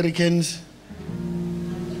black Americans.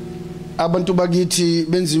 Abantu bakithi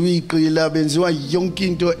benziwa iqila, benziwa yonke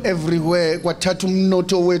into everywhere, kwathatha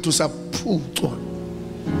umnotho wethu saphucwa.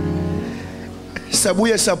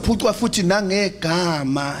 Sabuye saphucwa futhi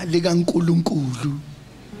nangegama likaNkulunkulu.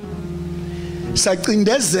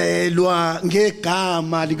 Sacindezelwa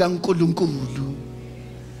ngegama likaNkulunkulu.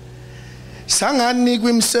 Sangani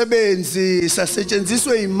kwimsebenzi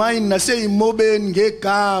sasetshenziswe imayini naseyimobeni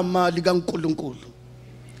ngegama likaNkulunkulu.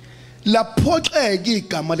 Laphoxeka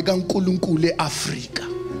igama likaNkulunkulu eAfrika.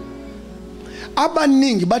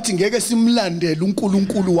 Abaningi bathi ngeke simlandele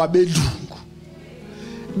uNkulunkulu wabelungu.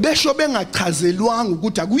 Besho bengachazelwanga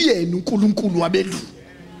ukuthi akuyena uNkulunkulu wabelungu.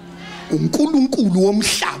 uNkulunkulu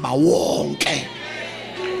womhlaba wonke.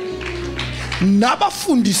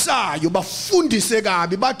 Nabafundisayo bafundise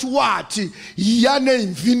kabi bathi wathi yana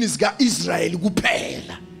imvini zika Israel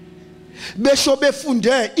kuphela. Besho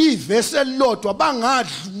befunde ivesi elilodwa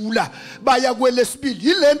bangadlula baya kwelesibili.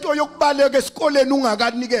 Yilento yokubaleka esikoleni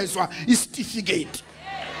ungakanikezwa icertificate.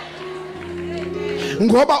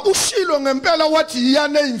 Ngoba ushilo ngempela wathi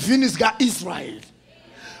yana imvini zika Israel.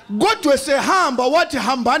 Kodwa sehamba wathi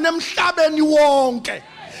hambana emhlabeni wonke.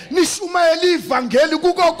 Nishumayela ivangeli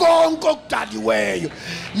kuko konke okudaliweyo.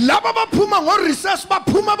 Laba baphuma ngo research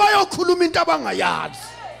baphuma bayokhuluma into abangayazi.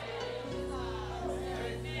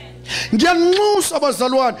 Ngiyanxusa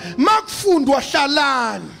abazalwane, makufundwa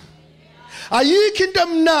hlalani. Ayikho into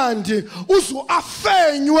emnandi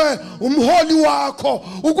uzuafenywe umholi wakho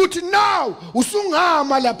ukuthi now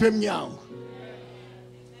usungama lapha eminyango.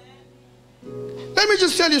 Let me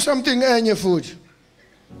just tell you something enye futhi.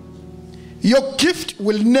 Your gift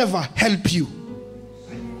will never help you.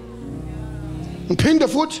 Ngiphinde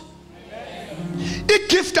futhi.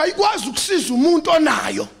 Igift ayikwazi ukusiza umuntu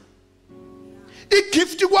onayo.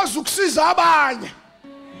 Igift ikwazi ukusiza abanye.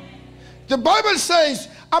 The Bible says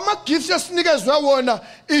ama gifts esinikezwe wona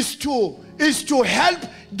is to help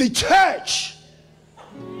the church,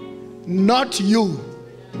 not you.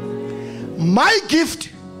 My gift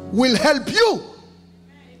will help you.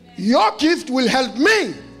 Your gift will help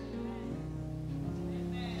me.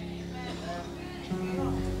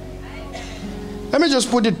 Let me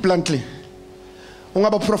just put it bluntly.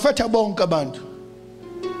 Ungaba prophet bonke abantu.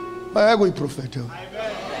 Bayakuyi prophet.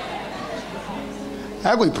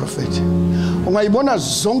 Bayakuyi prophet. Ungayibona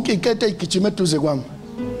zonke ikete igijima eduze kwami.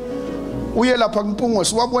 Uye lapha kumpungo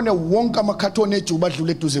siwabone wonke amakhathoni ejuba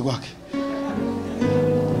adlule eduze kwakhe.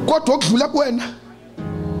 Kodwa okudlula kuwena.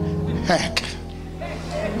 Heke.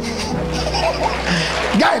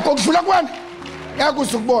 Guy kokudlula kuwena.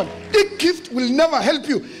 Yakuzukubona. The gift will never help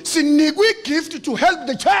you. Sinikwe gift to help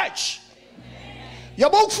the church.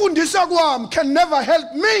 Yabo ukufundisa kwami can never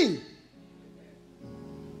help me.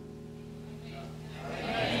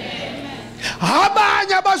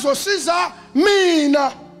 Abanye abazosiza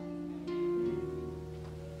mina.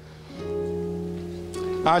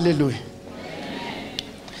 Hallelujah.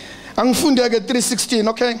 Angifundeke 3:16,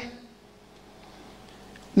 okay?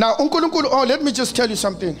 Now, uNkulunkulu, oh, let me just tell you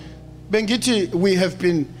something. Bengithi, we have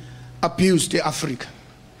been abused in Africa.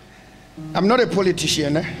 I'm not a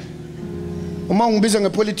politician, eh? Uma ungibiza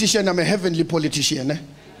nge-politician, I'm a heavenly politician, eh?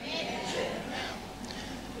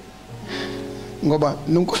 Ngoba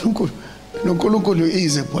noNkulunkulu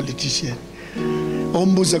is a politician.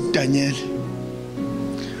 Ombuza kuDaniel.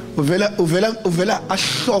 Uvela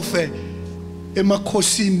ahlofe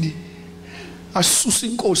emakhosini. Asusa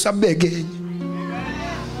inkosi abeke enye.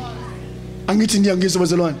 Angithi ngiyangizwa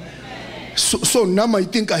bazalwane. So now I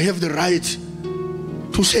think I have the right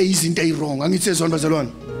to say izinto wrong. Angithi sezona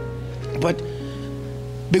bazalwane. But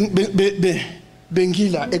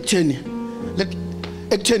bengila ekutheni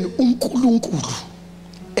uNkulunkulu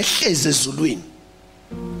ehleze ezulwini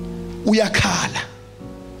uyakhala.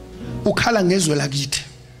 Ukhala ngezwe lakithi.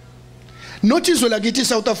 Not izwe lakithi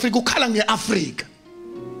South Africa, ukhala ngeAfrica.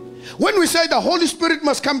 When we say the Holy Spirit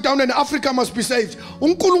must come down and Africa must be saved,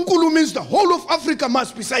 uNkulunkulu means the whole of Africa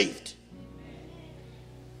must be saved.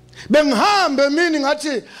 Bengihambe mina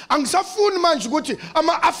ngathi angisafuni manje ukuthi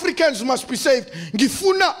ama-Africans must be saved.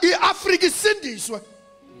 Ngifuna iAfrica isindiswe.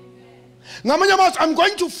 Ngamanye amazwi, I'm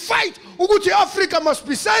going to fight ukuthi Africa must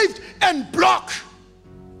be saved and block.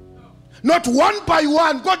 Not one by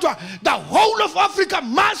one, but the whole of Africa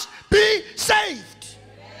must be saved.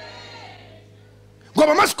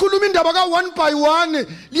 Ngoba masikhuluma indaba ka one by one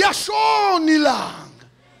liyashona ilanga.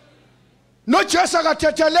 No just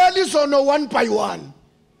akathetheleli izono one by one.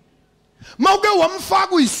 Mawuke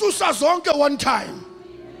wamfaka uyisusa zonke one time.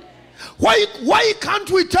 Why can't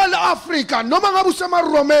we tell Africa, noma ngabe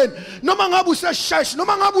usemaRoman, noma ngabe useshesh,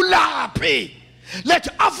 noma ngabe ulaphi, let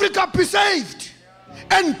Africa be saved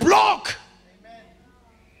and block.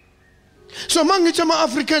 So mangithi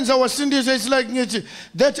ama-Africans awasindise, it's like ngithi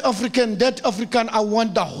that African, I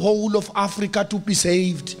want the whole of Africa to be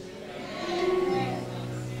saved.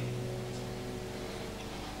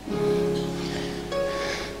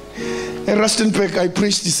 In Rustenburg, I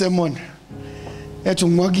preached the sermon. Ethi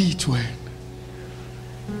ngwakithi wena.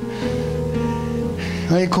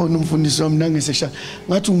 Ayikhona umfundisi wami nangisesha.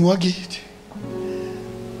 Ngathi ngwakithi.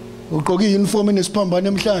 Ugqoke uniform enesiphambano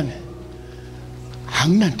emhlane.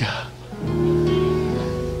 Anginandaba.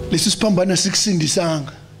 Lesi siphambano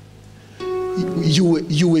sikusindisanga.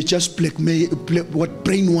 You were just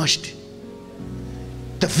brainwashed.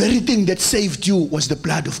 The very thing that saved you was the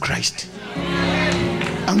blood of Christ.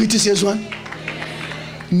 Angithi siyezwana?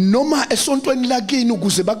 Noma esontweni lakini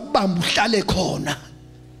ukuze bakubambe uhlale khona.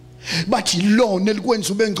 Bathi lona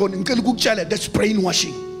elikwenza ube ngcono ngicela ukukutshala, that's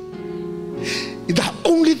brainwashing. The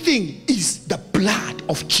only thing is the blood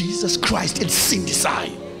of Jesus Christ. It's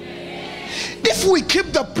sindisayo. If we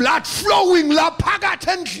keep the blood flowing la phakathi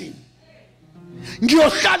endlini,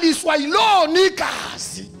 ngiyohlaliswa yilona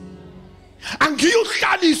igazi.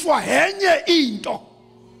 Angiyohlaliswa enye into.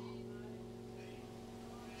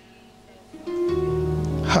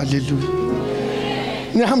 Hallelujah.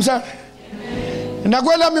 Ngihamza.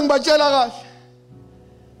 Nakwela mingibatshela kahle.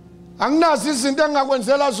 Anginazi izinto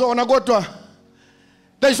engakwenzela zona kodwa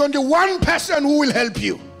there is only one person who will help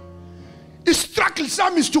you. The struggle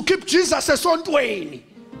some is to keep Jesus esontweni.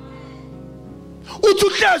 Uthi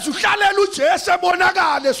uhlezi uhlalela uJesu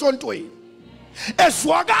ebonakala esontweni.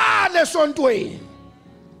 Eswakala esontweni.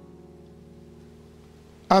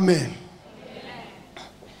 Amen.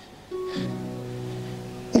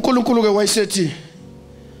 uNkulunkulu ke wayesethi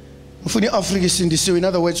ufuna iAfrica isindisiwe, in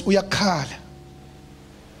other words uyakhala.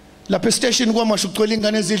 Lapha estation kwamasho ugcwele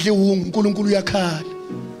ingane ezidla iwungu, uNkulunkulu uyakhala.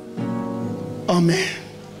 Amen.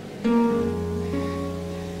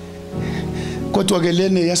 Kodwa ke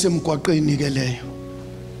lene yasemgwaqeni ke leyo.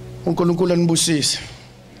 uNkulunkulu anibusise.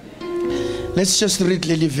 Let's just read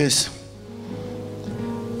leli verse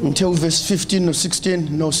until verse 15 or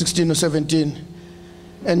 16 or 17.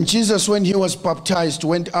 And Jesus, when he was baptized,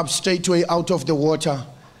 went up straightway out of the water,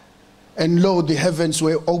 and lo, the heavens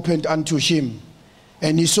were opened unto him,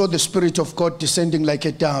 and he saw the Spirit of God descending like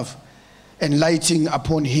a dove and lighting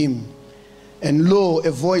upon him. And lo,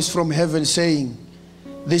 a voice from heaven saying,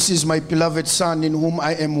 "This is my beloved Son, in whom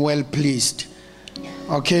I am well pleased."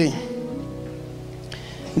 Okay.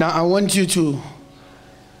 Now I want you to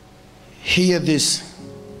hear this.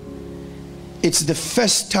 It's the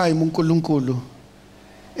first time uNkulunkulu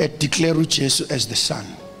declare uJesu as the Son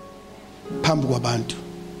phambi kwabantu.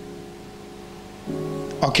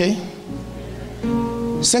 Okay?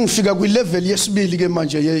 Sengifika kwi level yesibili ke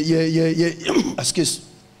manje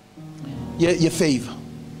ye favor.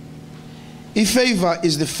 Favor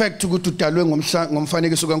is the fact ukuthi udalwe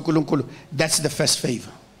ngomfanekiso kaNkulunkulu. That's the first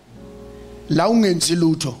favor. La ungenzi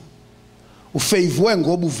lutho ufavor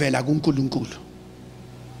ngoba uvela kuNkulunkulu.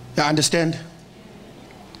 You understand?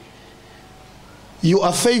 You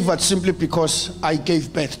are favored simply because I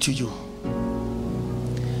gave birth to you.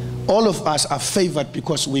 All of us are favored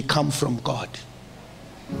because we come from God.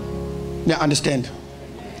 Now understand?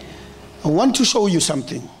 I want to show you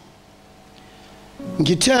something.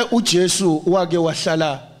 Ngithe uJesu wake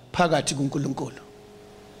wahlala phakathi kuNkulunkulu.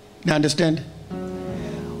 Now understand?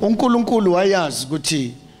 uNkulunkulu wayazi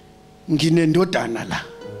ukuthi nginendodana la.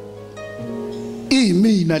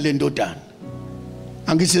 Imina le ndodana.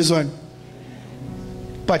 Angisizwani?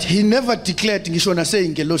 But he never declared ngisho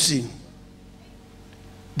naseyingelosini,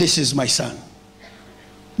 this is my son.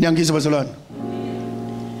 Niyangizwa bazalwane?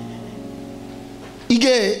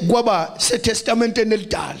 Ike kwaba seTestamenteni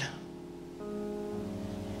elidala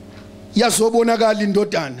yazobonakala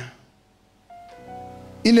indodana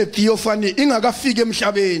ine theophany ingakafika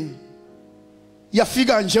emhlabeni,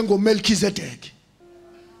 yafika njengoMelchizedek,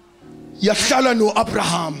 yahlala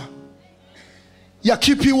noAbraham,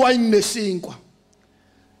 yakhipha iwayini nesinkwa,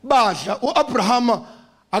 badla. uAbraham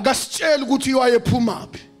akasitshela ukuthi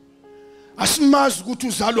wayephumaphi, asimazi ukuthi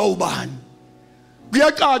uzalwa ubani.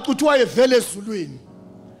 Kuyacaca ukuthi wayevela ezulwini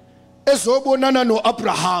ezobonana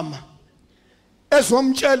noAbraham,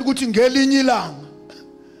 ezomtshela ukuthi ngelinye ilanga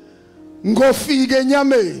ngofika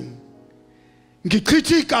enyameni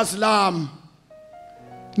ngichitha igazi lami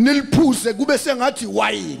niliphuze kube sengathi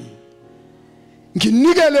wayini,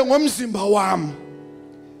 nginikele ngomzimba wami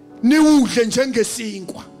niwudle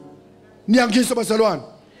njengesinkwa. Niyangizwa bazalwane?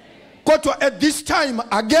 Kodwa at this time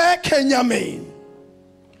akekho enyameni,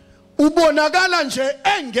 ubonakala nje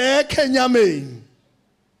engekho enyameni.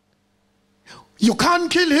 You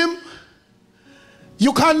can't kill him,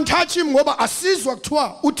 you can't touch him ngoba asizwa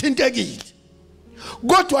kuthiwa uthintekile.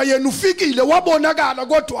 Kodwa yena ufikile wabonakala,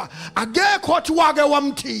 kodwa akekho othi wake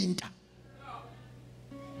wamthinta.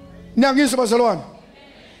 Niyangizwa bazalwane?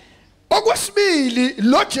 Okwesibili,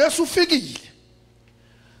 lo Jesu ufikile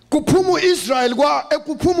kuphuma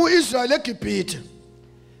uIsrael eGibhithe,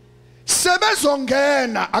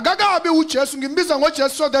 sebezongena. Akakabi uJesu, ngimbiza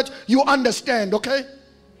ngoJesu so that you understand, okay?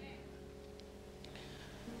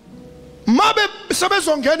 Mabe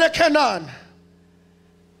sebezongena eKhanani,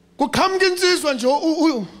 kuqhamuka insizwa nje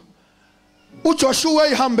uJoshua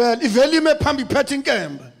ihambela ivela ime phambi iphethe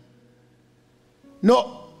inkemba.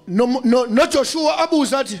 No Joshua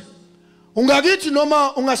abuza athi ungakithi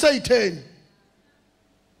noma ungaseyitheni.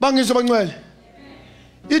 Bangizwa bangcwele?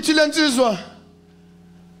 Ithi lensizwa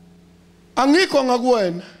angikho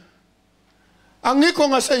ngakuwena, angikho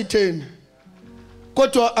ngaseyitheni,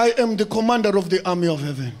 kodwa I am the commander of the army of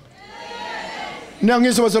heaven.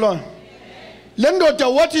 Niyangizwa bazalwane? Le ndoda,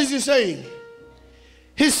 what is he saying?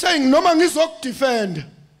 He's saying noma ngizokudefend,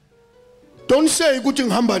 don't say ukuthi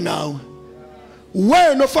ngihamba nawe,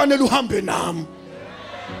 wena ofanele uhambe nami,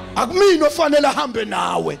 akumina ofanele ahambe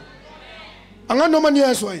nawe. Anganoma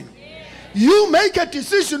niyezwa yini? You make a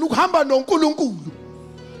decision ukuhamba noNkulunkulu.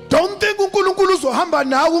 Don't think uNkulunkulu uzohamba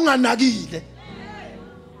nawe unganakile.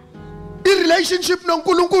 I-relationship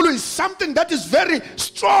noNkulunkulu is something that is very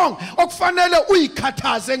strong, okufanele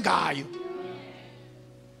uyikhathaze ngayo.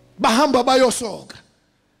 Bahamba bayosoka,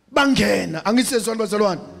 bangena. Angisezwa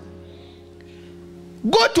bazalwane?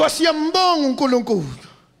 Kodwa siyambonga uNkulunkulu.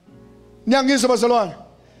 Niyangizwa bazalwane?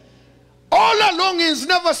 All along he's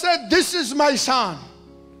never said, this is my son.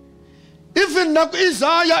 Even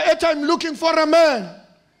Isaiah, at time looking for a man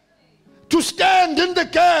to stand in the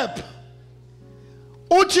gap,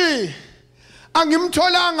 uthi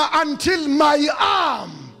angimtholanga until my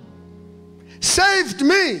arm saved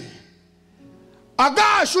me.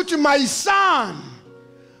 Akasho uthi my son,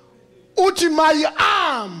 uthi my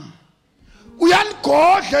arm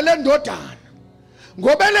uyaligodla le ndodana,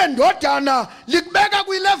 ngoba le ndodana likubeka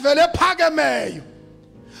kwilevel ephakemeyo.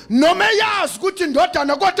 Noma yazi ukuthi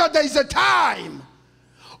indodana, kodwa there is a time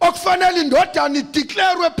okufanele indodana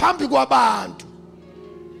ideclare phambi kwabantu.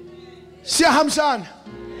 Siyahambisana?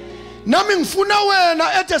 Nami ngifuna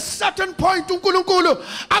wena at a certain point uNkulunkulu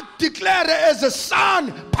akudeclare as a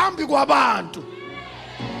son phambi kwabantu.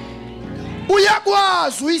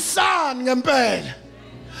 Uyakwazi uyisan ngempela,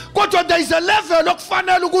 kodwa there is a level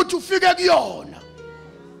okufanele ukuthi ufike kuyona.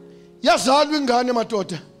 Yazalwa ingane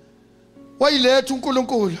madoda, wayiletha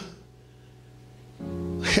uNkulunkulu.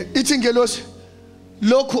 Ithi ngelosi,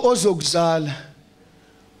 lokhu ozokuzala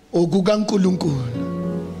okukaNkulunkulu.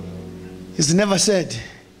 He's never said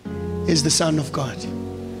he's the son of God.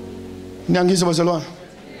 Niyangizwa bazalwane?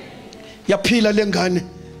 Yaphila lengane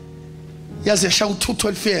yaze yashaya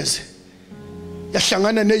u12 years,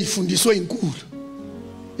 yahlangana nezifundiswa ezinkulu,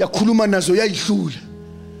 yakhuluma nazo yayidlula,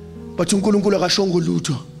 but uNkulunkulu akashongo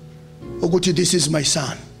lutho ukuthi this is my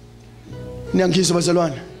son. Niyangizwa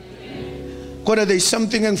bazalwane? Kodwa there is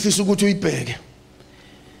something engifisa ukuthi uyibheke.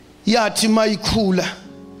 Yathi mayikhula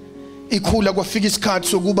ikhula kwafika isikhathi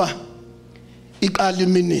sokuba iqala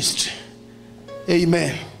ministry.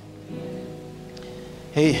 Amen.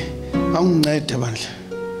 Hey, awungincede bandla.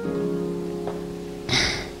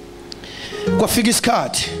 Kwafika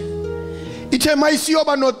isikhathi ithe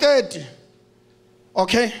mayisiyoba no 30.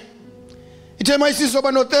 Okay? Ithe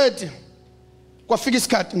mayisizoba no 30. Kwafika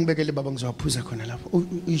isikhathi ngibekele baba ngizowaphuza khona lapho.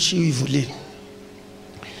 Uyishiya ivulile.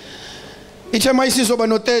 Ithe mayisizoba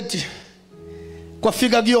no 30.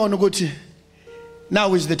 Kwafika kuyona ukuthi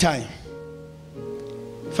now is the time.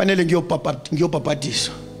 Fanele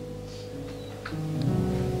ngiyobhabhadiswa.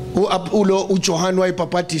 Ulo uJohn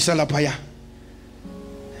wayibhabhadisa lapha ya.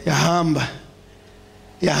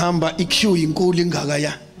 Yahamba iqueue inkulu ingaka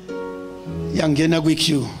ya. Yangena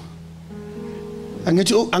kwiqueue.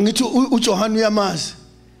 Angithi uJohn uyamazi.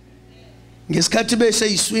 Ngesikhathi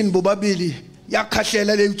bese yiswini bobabili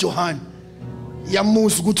yakhahlela le uJohn.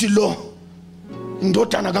 Yamuza ukuthi lo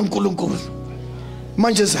indodana kaNkulunkulu.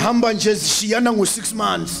 Manje zihamba nje zishiyana ngo6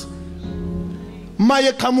 months.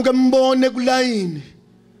 Maye qhamuke mbone kulayini.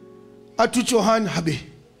 Athi uJohn habe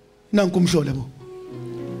nanku umhlola bo.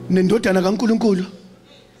 Nendodana kaNkulunkulu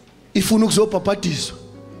ifuna ukuzobhabhadiswa.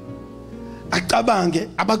 Acabange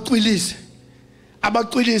abacwilise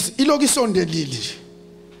iloku isondelile nje.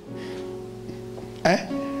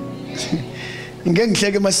 Ngeke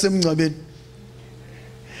ngihleke masemngcwabeni.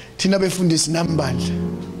 Thina befundisi nambandla.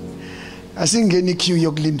 Asingeni queue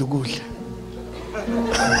yokulinda ukudla.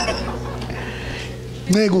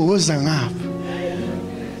 Nceke woza ngapha.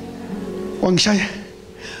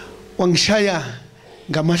 Wangishaya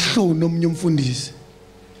ngamahlunu omnye umfundisi.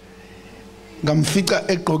 Ngamfica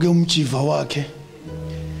egqoke umjiva wakhe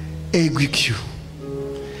ekwiqueue.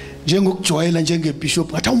 Njengokujwayela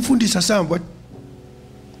njengebishop ngathi umfundisi asihamba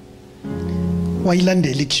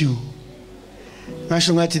wayilandela iqueue.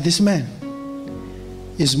 Ngasho ngathi this man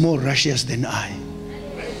is more righteous than I.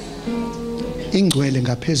 Ingcwele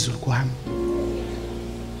ngaphezulu kwami.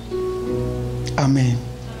 Amen.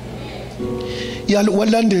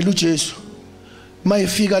 Walandela uJesu.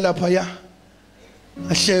 Mayefika lapha ya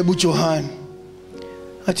ahleba uJohn.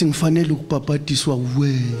 Athi ngifanele ukubhabhadiswa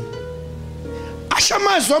we.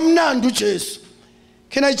 Ashamazwa mnandi uJesu.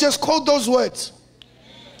 Can I just quote those words?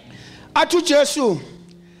 Athi uJesu,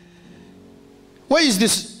 where is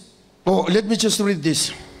this? Oh, let me just read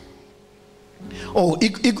this. Oh,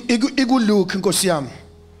 ikulukhe Nkosi yami.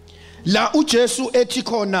 La uJesu ethi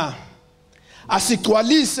khona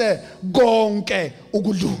asigcwalise konke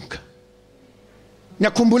ukulunga.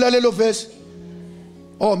 Niyakhumbula lelo verse?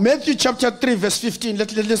 Oh, Matthew chapter 3 verse 15.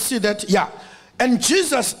 Let's see that. Yeah. And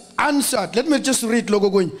Jesus answered, let me just read logo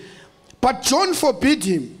going. But John forbid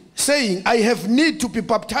him, saying, I have need to be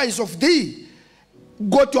baptized of thee.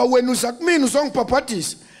 Kodwa wena uza kumina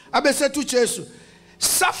uzongibhabhadisa. Abesethu uJesu,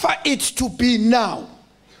 suffer it to be now.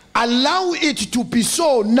 Allow it to be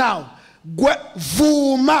so now.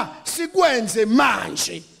 Vuma sikwenze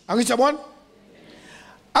manje. Angithi yabona?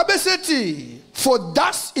 Abesethi, for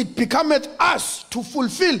thus it becometh us to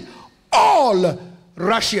fulfill all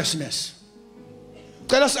righteousness.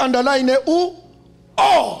 Let us underline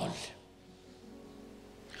all.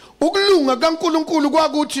 Ukulunga kaNkulunkulu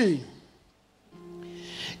kwakuthi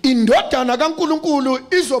indodana kaNkulunkulu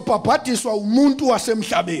izobhabhadiswa umuntu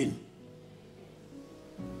wasemhlabeni.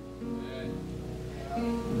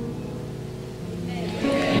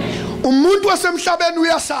 Umuntu wasemhlabeni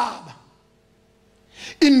uyasaba.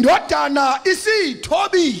 Indodana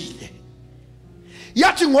isithobile.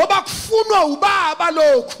 Yathi ngoba kufunwa ubaba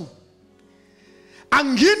lokhu.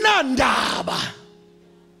 Angina ndaba.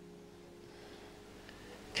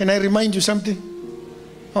 Can I remind you something?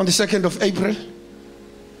 On the 2nd of April,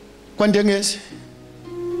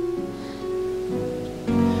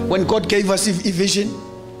 when God gave us a vision,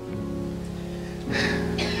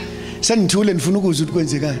 sengithule ngifuna ukuzwa ukuthi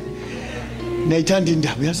kwenzekani. Nayithanda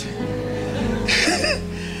indaba yazi.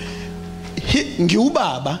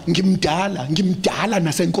 Ngiyubaba, ngimdala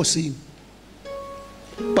nasenkosini.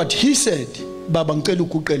 But he said, Baba ngicela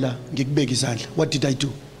ukuqela ngikubeka izandla. What did I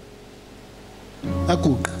do?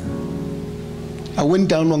 Akuqa. I went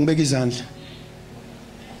down wangibeka izandla.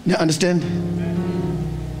 You understand?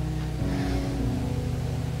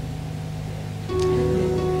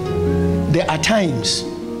 There are times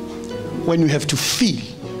when you have to feel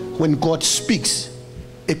when God speaks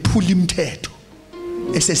ephula imithetho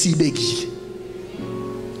esesibekile.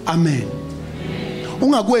 Amen.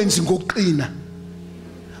 Ungakwenzi ngokuqina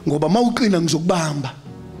ngoba mawuqina ngizokubamba.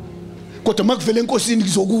 Kodwa makuvele enkosini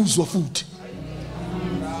ngizokuzwa futhi.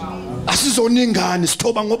 Asizoningane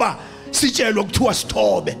sithoba ngoba sitshelwa ukuthiwa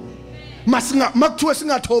sithobe. Makuthiwa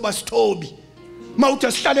singathoba sithobi.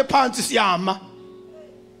 mawuthi sihlale phansi siyama.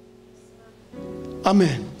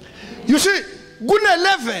 Amen. You see, kune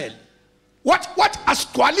level. What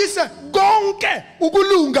asigcwalise konke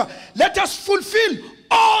ukulunga. Let us fulfill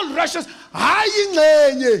all righteous. Hayi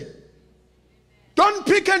ingcenye. Don't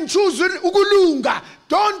pick and choose ukulunga.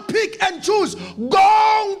 Don't pick and choose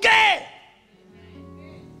konke.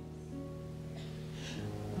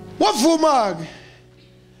 Wavuma.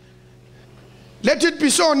 Let it be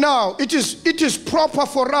so now. It is proper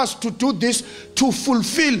for us to do this, to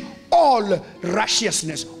fulfill all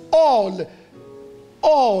righteousness. All.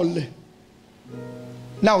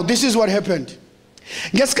 Now this is what happened.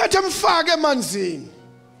 Ngesikhathi emfake emanzini.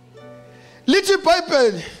 Lithi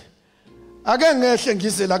iBhayibheli ake ngehle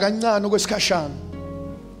ngizela kancane okwesikhashana.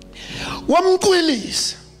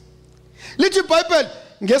 Wamqwilisa. Lithi iBhayibheli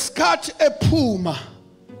ngesikhathi ephuma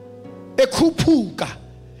ekhuphuka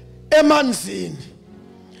emanzini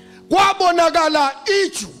kwabonakala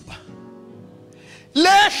ijuba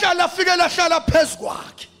lehla lafike lahlala phezu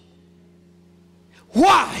kwakhe.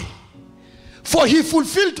 Why? For he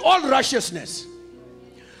fulfilled all righteousness.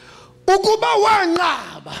 Ukuba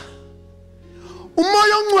wanqaba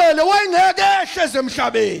umoya ongcwele wayengeke ehleze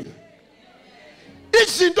emhlabeni.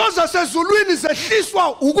 Izinto zasezulwini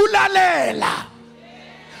zehliswa ukulalela.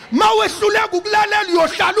 Mawehluleka ukulalela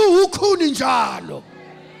uyohlala ukhuni njalo.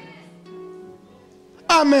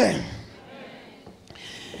 Amen.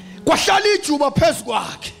 Kwahlala ijuba phezu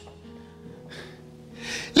kwakhe.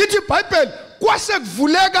 Lithi iBhayibheli kwase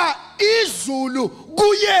kuvuleka izulu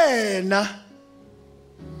kuyena.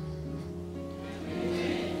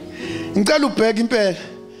 Ngicela ubheke impela.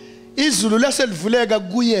 Izulu laselivuleka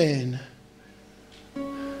kuyena.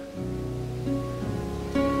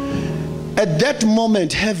 At that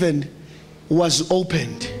moment heaven was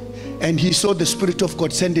opened and he saw the Spirit of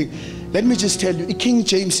God sending. Let me just tell you, King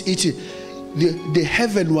James the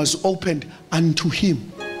heaven was opened unto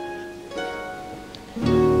him.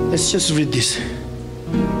 Let's just read this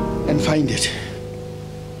and find it.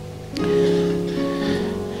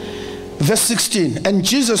 Verse 16. And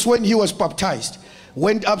Jesus, when he was baptized,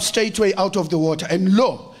 went up straightway out of the water, and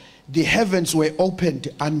lo, the heavens were opened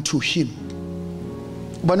unto him.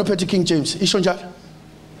 Banopeti King James. Ishonjalo.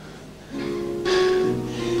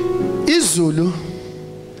 Izulu.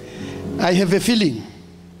 I have a feeling.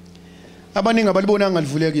 Abaningi abalibonanga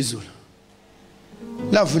livuleka izulu.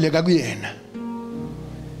 Lavuleka kuyena.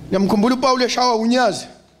 Ngiyamkhumbula uPaul eshawa unyazi.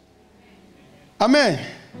 Amen.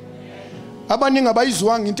 Abaningi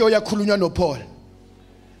abayizwanga into eyakhulunywa noPaul.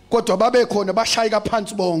 Kodwa babekhona bashayika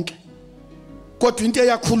phansi bonke. Kodwa into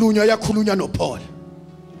eyakhulunywa noPaul.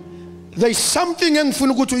 There is something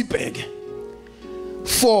engifuna ukuthi uyibheke.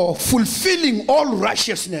 For fulfilling all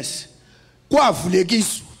righteousness kwavuleka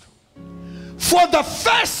izulu. For the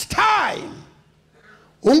first time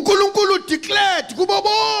uNkulunkulu declared kubo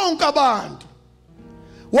bonke abantu,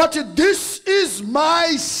 what this is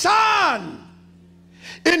my son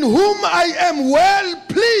in whom I am well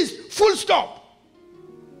pleased. Full stop.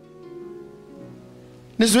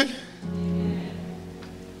 Nizwe?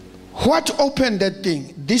 What opened that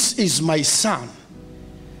thing? This is my son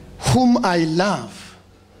whom I love.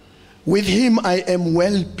 With him I am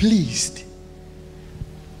well pleased.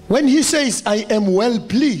 When he says I am well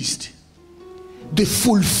pleased, the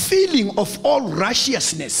fulfilling of all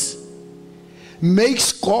righteousness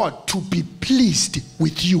makes God to be pleased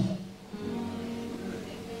with you.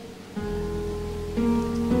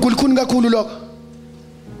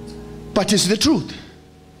 But it's the truth.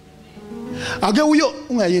 Ake uyo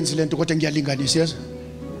ungayenzi lento kodwa ngiyalinganisa yazi.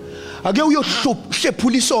 Ake uyo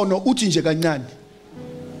hlephula isono uthi nje kancane.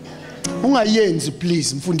 Ungayenzi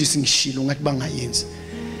please mfundisi ngishilo ngathi bangayenzi.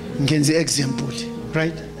 Ngenze example,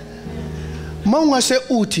 right? Mawungase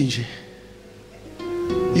uthi nje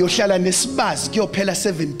yohlala nesibazi kuyophela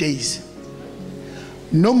 7 days.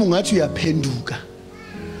 Noma ungathi uyaphenduka.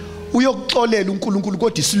 Uyokuxolela uNkulunkulu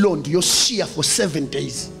kodwa isilondo yoshiya for 7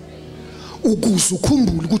 days. Ukuze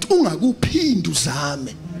ukhumbule ukuthi ungakuphindi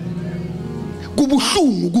uzame.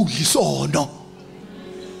 Kubuhlungu ukudla isono.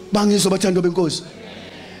 Bangizwa bathando benkosi.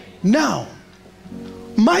 Now,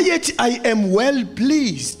 mayet I am well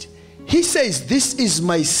pleased. He says, this is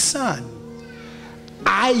my son.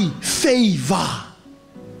 I favor.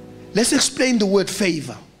 Let's explain the word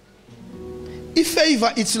favor. If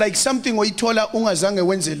favor, it's like something where itola ungazange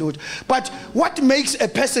wenze lutho. But what makes a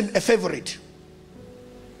person a favorite?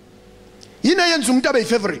 Yina yenza umuntu abe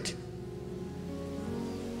favorite.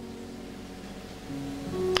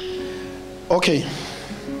 Okay.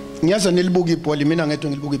 Ngiyaza nilibuka ibhola, mina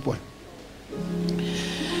ngedwa ngilibuka ibhola.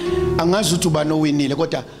 Angazi ukuthi ubani owinile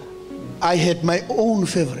kodwa I had my own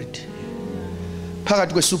favorite.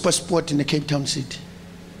 phakathi kwe super sport in Cape Town City.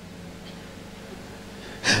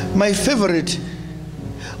 My favorite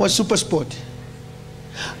was super sport.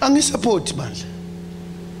 Angisupport man.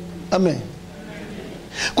 Amen.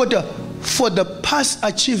 Kodwa for the past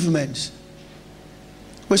achievements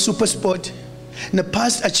with super sport, the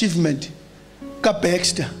past achievement ka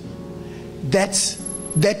Baxter,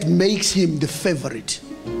 that makes him the favorite.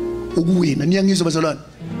 Ukuwina niyangizwa bazalwane.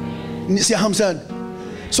 Siyahambisana.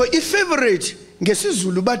 So if favorite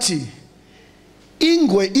ngesizulu bathi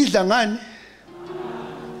ingwe idla ngani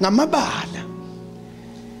ngamabala.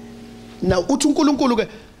 Now uthi uNkulunkulu ke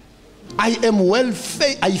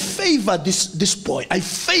I favor this boy. I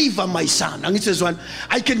favor my son. And it says one,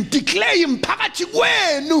 I can declare him phakathi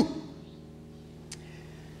kwenu.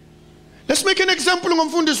 Let's make an example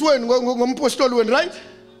ngomfundisi wenu ngompostoli wenu, right?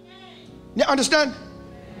 You understand?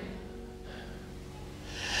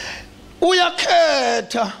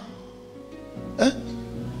 Uyakhetha.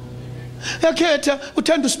 Yakhetha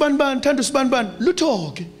uthanda usibanibani,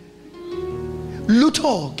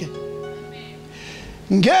 luthoke.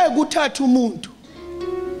 Ngeke uthathe umuntu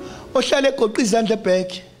ohlala egoqa izandla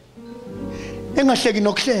back engahleki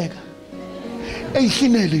nokuhleka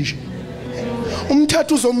eyihlinele nje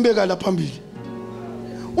umthathu uzombeka la phambili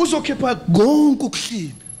uzokhipha konke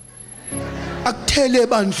ukuhlina akuthele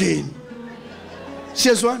ebandleni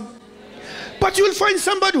siyezwana. But you will find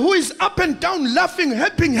somebody who is up and down laughing,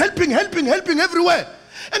 helping everywhere.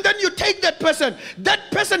 And then you take that person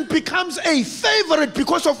becomes a favorite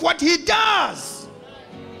because of what he does.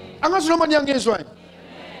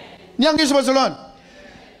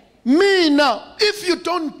 Me now, if you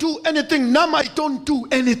don't do anything, now I don't do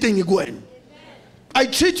anything again. I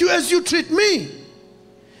treat you as you treat me.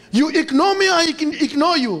 You ignore me, I can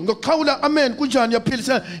ignore you. Amen.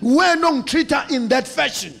 We're not treat her in that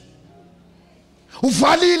fashion.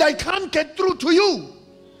 I can't get through to you.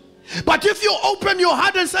 But if you open your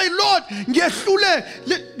heart and say, Lord,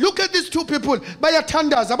 look at these two people.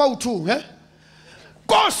 Bayatandas about two.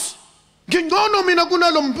 Cause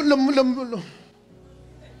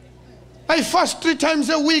I fast 3 times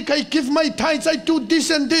a week. I give my tithes. I do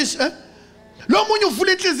this and this.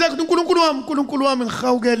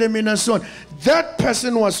 That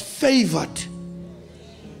person was favored.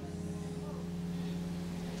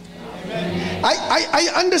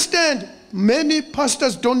 I understand many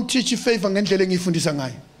pastors don't teach you favor ngendlela engifundisa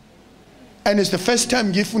ngayo. And it's the first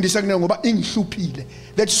time ngifundisa kunayo ngoba ingihluphile.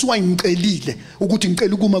 That's why ngicelile ukuthi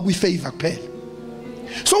ngicela ukuma kwi favor kuphela.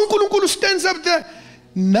 So uNkulunkulu stands up there.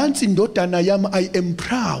 Nansi indodana yami, I am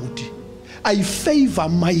proud. I favor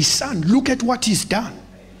my son. Look at what he's done.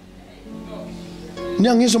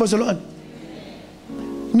 Niyangizwa bazalwane?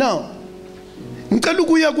 Now, ngicela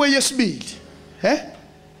ukuya kweyesibili.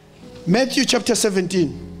 Matthew chapter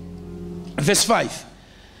 17 verse 5.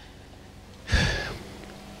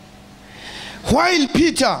 While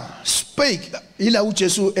Peter spake, ila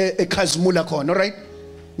uJesu ekhazimula khona, all right?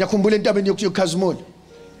 Nyakhumbula entabeni yokukhazimula.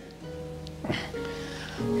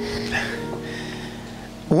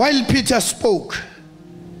 While Peter spoke,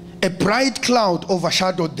 a bright cloud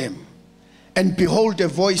overshadowed them, and behold, a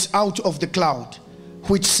voice out of the cloud,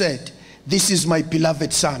 which said, "This is my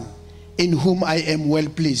beloved son, in whom I am well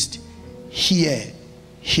pleased. Hear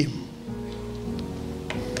him."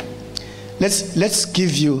 Let's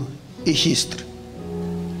give you a history.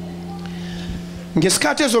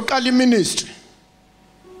 Ngesikhathi ezoqala ministry,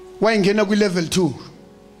 wayengena ku level 2.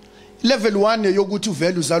 Level 1 yokuthi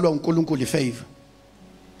uvele uzalwa uNkulunkulu favor.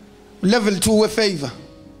 Level 2 we favor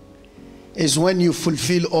is when you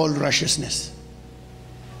fulfill all righteousness,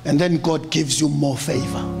 and then God gives you more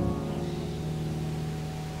favor.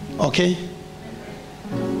 Okay?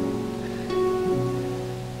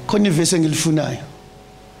 Khona ivese ngilifunayo.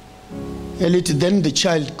 Elithi then the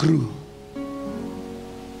child grew.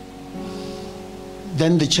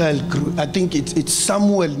 Then the child grew. I think it's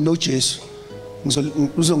Samuel no Jesu.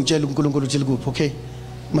 Uzongitshela uNkulunkulu uthi likuphi, okay?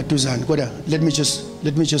 Matuzana, kodwa let me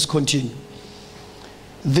just continue.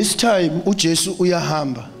 This time uJesu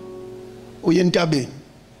uyahamba uye entabeni.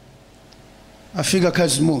 Afika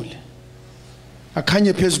khazimule.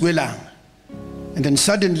 Akhanye phezu kwelanga. And then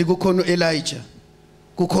suddenly kukhona Elijah.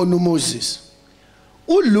 Kukhona Moses.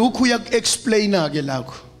 uLuke uyak-explaina ke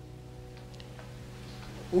lakho.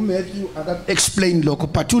 uMatthew aka-explain lokho,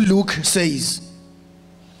 but uLuke says,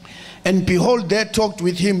 "And behold, there talked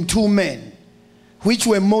with him 2 men, which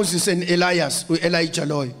were Moses and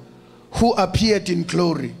Elijah, who appeared in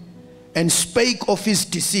glory, and spake of his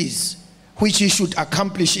disease, which he should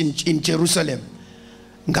accomplish in Jerusalem."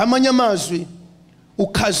 Ngamanye amazwi,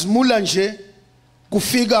 ukhazimula nje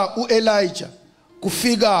kufika uElijah,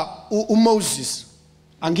 kufika uMoses,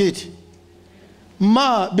 Angithi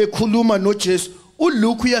ma bekhuluma noJesu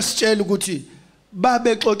uLuke uyasitshela ukuthi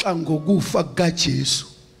babexoxa ngokufa kukaJesu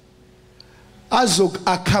azok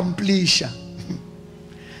accomplisha.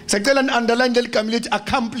 Sicela underline leligama lithi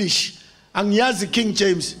accomplish. Angiyazi King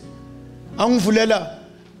James. Angivulela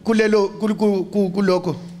kulelo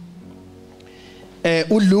kuloko.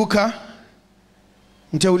 uLuka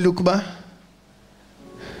ngithe uLuke ba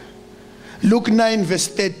Luke 9 verse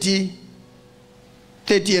 30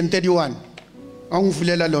 and 31.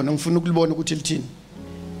 Angivulela lona ngifuna ukulibona ukuthi lithini.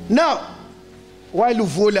 Now while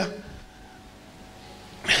uvula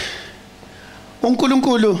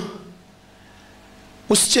uNkulunkulu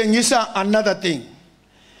usitshengisa another thing.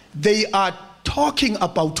 They are talking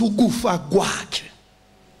about ukufa kwakhe.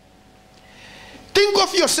 Think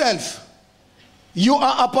of yourself. You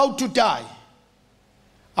are about to die.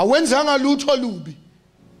 Awenzanga lutho lubi.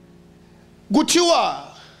 Kuthiwa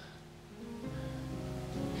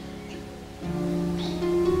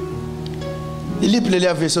iliphi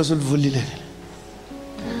le verse osulivulile.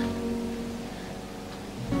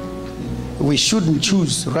 We shouldn't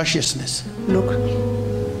choose righteousness.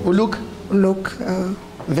 Look.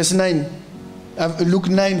 Verse 9. Luke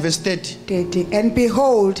 9 verse 30. And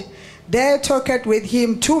behold, there talked with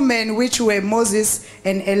him 2 men which were Moses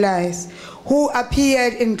and Elias, who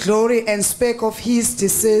appeared in glory and spake of his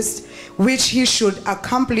decease, which he should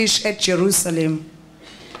accomplish at Jerusalem.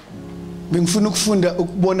 Bengifuna ukufunda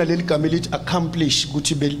ukubona leli gama elithi accomplish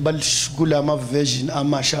ukuthi kulama version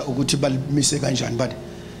amasha ukuthi balimise kanjani, but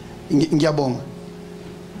ngiyabonga.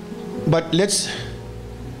 But let's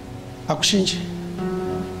akushintshe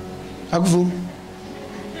akuvumi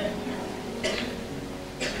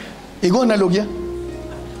ikona lokya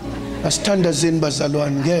asithandazeni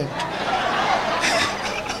bazalwane ngeke.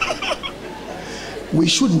 We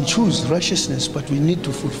shouldn't choose righteousness, but we need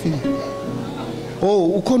to fulfill.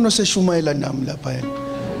 Oh, ukhona seshumayela nami lapha.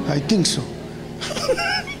 I think so.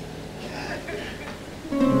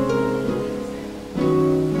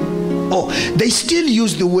 Oh, they still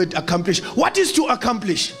use the word accomplish. What is to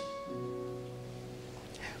accomplish?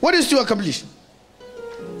 What is to accomplish?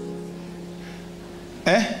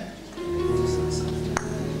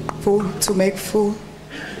 Full, to make full.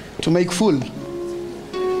 To make full.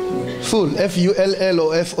 Full, F-U-L-L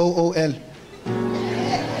or F-O-O-L.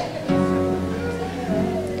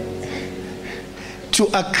 To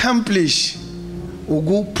accomplish,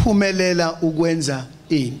 ukuphumelela ukwenza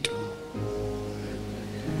into.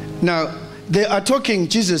 Now, they are talking,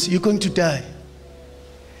 Jesus, you're going to die.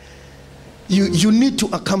 You need to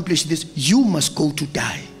accomplish this. You must go to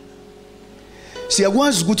die.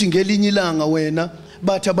 Siyakwazi ukuthi ngelinye ilanga wena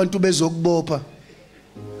bathi abantu bezokubopha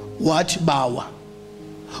wathi bawa.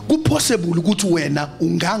 Kupossible ukuthi wena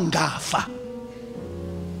ungangafa.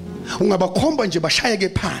 Ungabakhomba nje bashayeke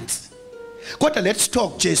phansi. Kodwa let's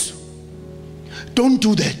talk Jesu. Don't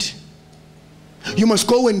do that. You must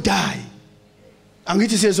go and die.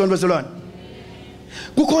 Angithi siyezona bazalwane.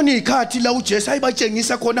 Kukhona ikhathi la uJesu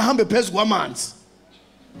ayibatshengisa khona hambe phezulu kwamanzi.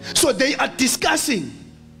 So they are discussing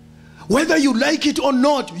whether you like it or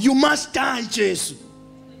not, you must die, Jesu.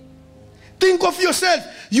 Think of yourself.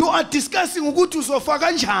 You are discussing ukuthi uzofa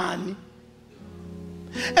kanjani.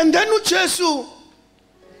 And then uJesu,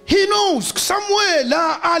 he knows somewhere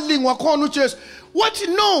la alingwa khona uJesu. What?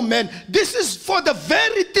 No, man. This is for the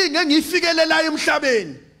very thing engifikelelayo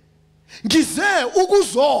emhlabeni. Ngize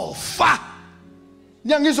ukuzofa.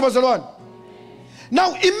 Nyangizwa bazalwane.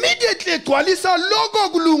 Now immediately egcwalisa lokho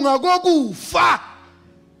kulunga kokufa.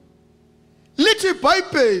 Lithi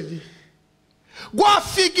iBhayibheli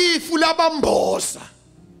kwafika ifu labamboza.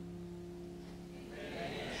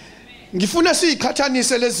 Ngifuna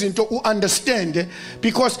siyiqhathanise lezinto uunderstand,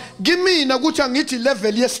 because kimina ukuthi angithi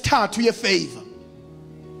level yesithathu yefavor.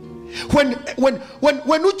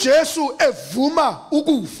 When uJesu evuma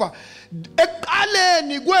ukufa,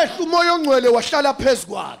 eqaleni kwehla umoya ongcwele wahlala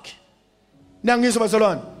phezukwakhe. Nangizwa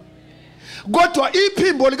bazalwane. Kodwa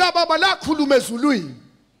iphimbo lika baba lakhuluma ezulwini.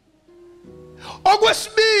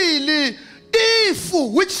 Okwesibili,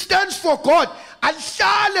 ifu, which stands for God,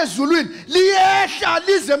 alihlale ezulwini liyehla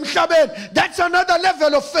lize emhlabeni. That's another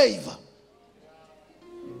level of favor.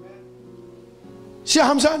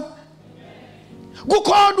 Siyahambisana?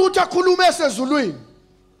 Kukhona ukuthi akhulume esezulwini.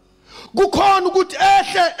 Kukhona ukuthi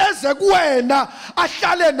ehle eze kuwena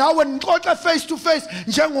ahlale nawe nixoxe face to face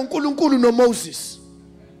njengoNkulunkulu noMoses.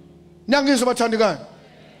 Nangizwa bathandikani.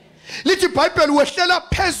 Lithi iBhayibheli wehlela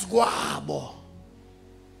phezukwabo.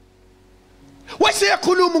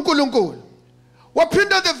 Waseyakhuluma uNkulunkulu.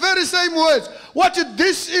 Waphinda the very same words. What?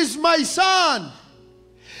 This is my son,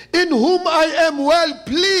 in whom I am well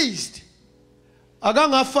pleased.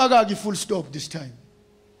 akangafaka ki full stop this time.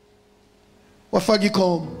 Wafaka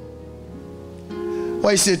ikhoma.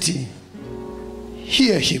 Wayesethi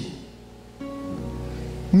hear him.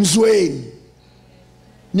 Mzweni.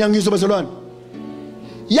 Nyangizwa bazalwane.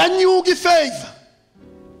 Yanyuka ifavor.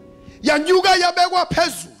 Yanyuka yabekwa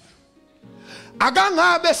phezulu.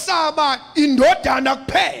 Akangabe saba indodana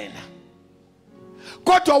kuphela.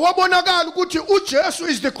 Kodwa wabonakala ukuthi uJesu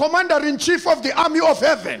is the commander in chief of the army of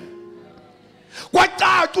heaven.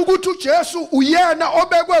 Kwacaca ukuthi uJesu uyena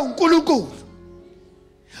obekwe uNkulunkulu.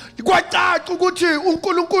 Kwacaca ukuthi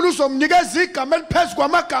uNkulunkulu uzomnikeza igama eliphezulu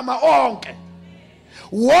kwamagama onke.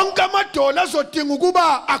 Wonke amadola azodinga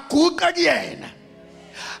ukuba aguqe kuyena.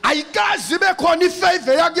 Ayikazi bekhona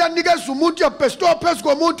ifavor yakuyanikeza umuntu yabestow phezulu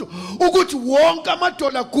komuntu ukuthi wonke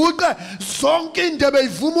amadola aguqe zonke indebe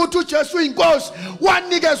ivuma ukuthi uJesu uyinkosi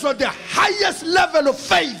wanikezwa the highest level of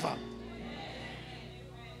favor.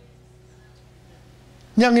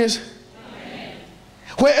 Nyangis,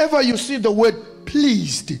 wherever you see the word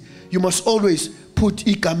pleased, you must always put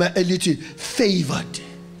igama elithi favored.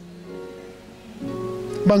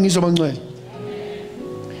 Bangizwa bangcwele.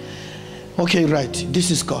 Okay, right. This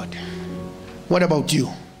is God. What about you?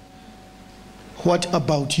 What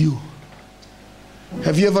about you?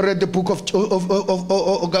 Have you ever read the book of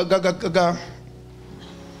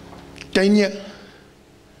Daniel?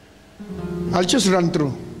 I'll just run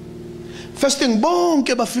through. First thing,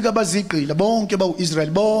 bonke bafika baziqila, bonke ba Israel,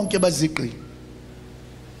 bonke baziqila.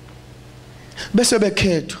 Bese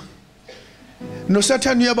bekhethwa. No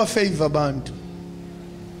Satan uyaba favor abantu.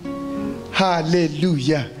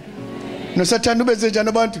 Hallelujah. No Satan ubeze njani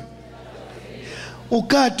abantu?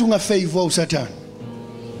 Ukade ungafavor uSatan.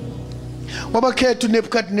 Wabakhetha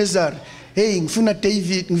uNebukadnezar. Hey, ngifuna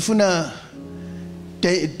David, ngifuna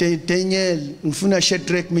Daniel, ngifuna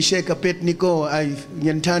Shadrach, Meshach, Abednego,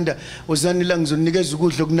 ngiyanthanda wozani la ngizonikeza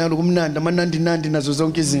ukudla okunalo kumnandi amanandi nazo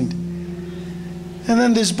zonke izinto. And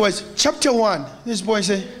then this boy, chapter 1, this boy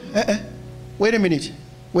say, wait a minute,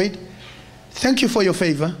 wait. Thank you for your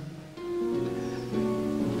favor.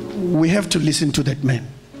 We have to listen to that man.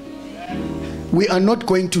 We are not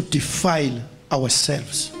going to defile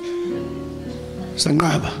ourselves.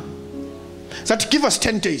 Sanqaba. That give us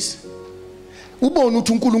 10 days. Ubona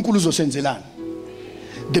uthi uNkulunkulu uzosenzelana.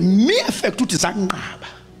 The mere fact uthi sanqaba.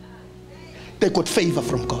 They got favor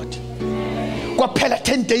from God. Kwaphela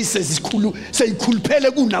 10 days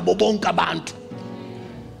seyikhuluphele kunabo bonke abantu.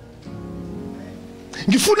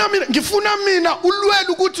 Ngifuna mina ulwela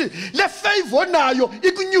ukuthi le favor nayo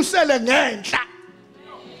ikunyusele ngenhla.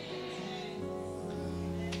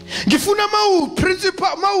 Ngifuna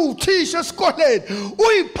principal uthisha esikoleni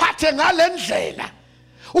uyiphathe ngalendlela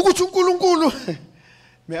ukuthi uNkulunkulu,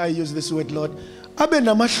 may I use this word Lord, abe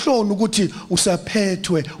namahloni ukuthi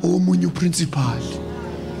usaphethwe omunye uprincipal.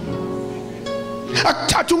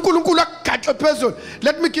 Akuthatha uNkulunkulu akugaxe phezulu.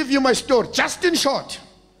 Let me give you my story just in short.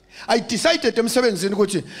 I decided emsebenzini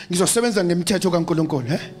ukuthi ngizosebenza ngemithetho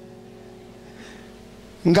kaNkulunkulu,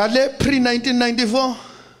 ngale pre 1994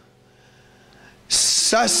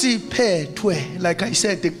 sasiphethwe, like I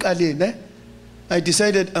said eqaleni, I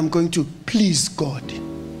decided I'm going to please God.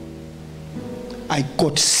 I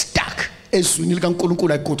got stuck ezwini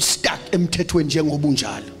likaNkulunkulu. I got stuck emthethweni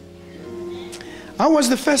njengobunjalo. I was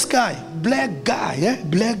the first guy, black guy,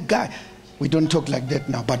 black guy. We don't talk like that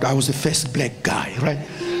now, but I was the first black guy, right?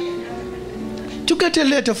 To get a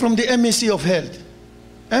letter from the MEC of Health.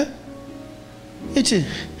 It's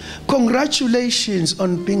congratulations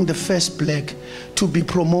on being the first black to be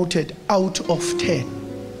promoted out of 10.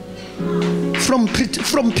 From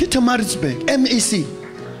Pietermaritzburg, MEC.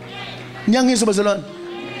 Nyangizwa bazalwane.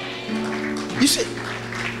 You see,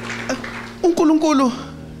 uNkulunkulu,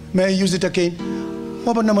 may I use it again?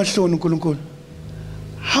 Waba namahloni uNkulunkulu.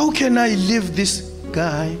 How can I leave this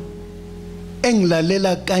guy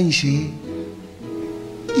engilalela kanje?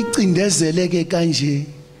 Icindezeleke kanje.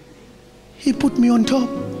 He put me on top.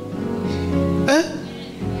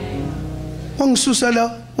 Wangisusa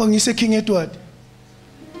la, wangise King Edward.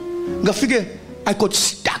 Ngafike, I got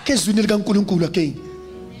stuck ezwini likaNkulunkulu again.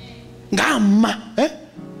 Ngama,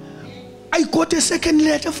 I got a second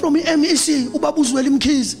letter from MEC, ubabuzwela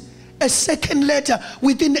imkhizi. A second letter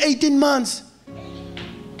within 18 months.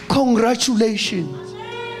 Congratulations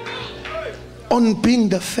on being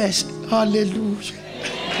the first. Hallelujah.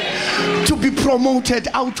 To be promoted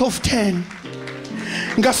out of 10.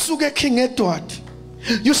 Ngasuke King Edward.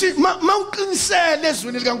 You see,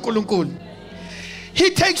 he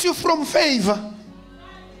takes you from favor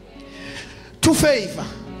to favor.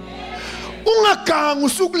 Ungagangi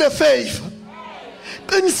usukule favor.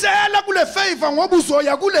 Qinisela kule favor ngoba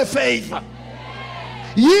uzoya kule favor.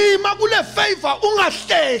 yima kule favor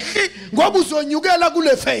ungahlehli ngoba uzonyukela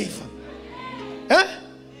kule favor.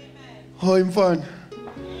 Hayi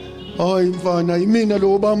mfana yimina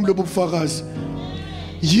lo bami lo bufakazi.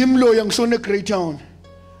 Yimlo yangishone Great Town.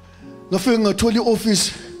 Ngafike ngathola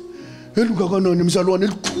ioffice elukakanani mzalwane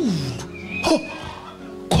elikhulu.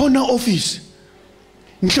 Khona office.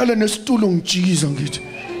 Ngihlala nesitulo ngijikiza ngithi.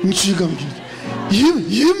 Ngijika ngithi.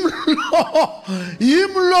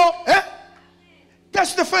 Yimlo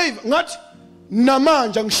that's the favor. Ngathi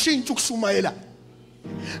namanje ngishintsha ukushumayela.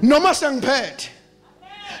 Noma sengiphethe.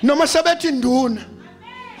 Noma sebethi induna.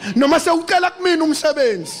 Noma sewucela kumina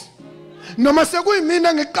umsebenzi. Noma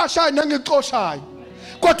sekuyimina ngiqashayo nangixoshayo.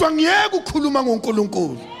 Kodwa ngiyeke ukukhuluma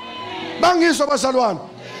ngoNkulunkulu. Bangizwa bazalwane.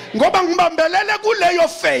 Ngoba ngibambelele kuleyo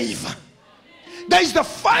favor. There is the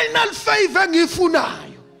final favor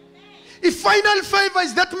engifunayo. The final favor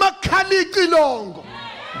is that makhali icilongo.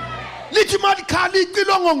 Lithi makhali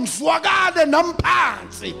icilongo ngizwakale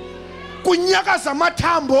namphansi. Kunyakaza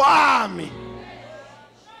amathambo ami.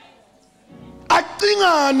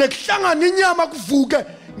 Acingane kuhlangana inyama kuvuke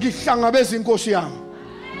ngihlangabeza inkosi yami.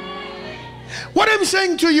 What I'm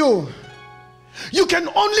saying to you, you can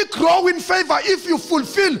only grow in favor if you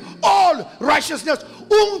fulfill all righteousness.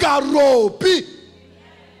 Ungaropi.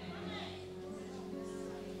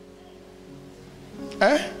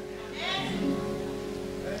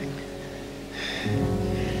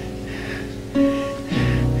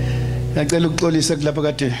 Ngicela ukuxolisa kulapha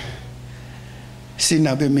kade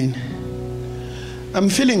sinabe mina. I'm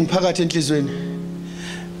feeling phakathi enhlizweni.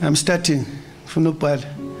 I'm starting from ubhala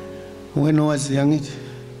when I was young.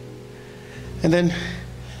 And then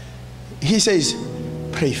he says,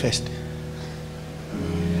 pray first.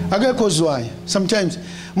 Akekho ozwayo. Sometimes,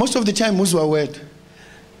 most of the time uzwa word.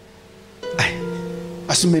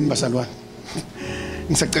 Asumeni basalwane.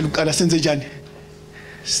 Ngisacela uqala senze njani?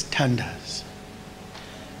 Standards.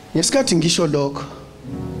 Ngesikhathi ngisho lokho,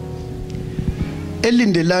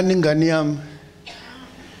 elindelana ingane yami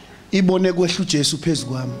ibone kwehla uJesu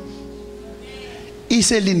phezukwami.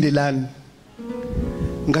 Iselindelana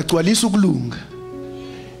ngagcwalisa ukulunga.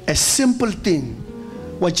 A simple thing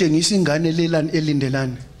watshengisa ingane lelani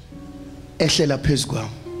elindelana ehlela phezukwami.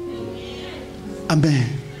 Amen.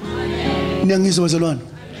 Niyangizwa bazalwane?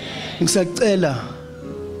 Ngisacela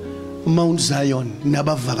Mount Zion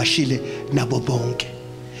nabavakashile nabo bonke.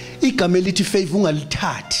 Igama elithi favor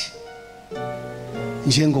ungalithathi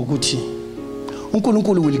njengokuthi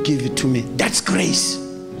uNkulunkulu will give it to me. That's grace.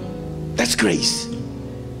 That's grace.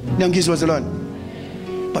 Niyangizwa bazalwane?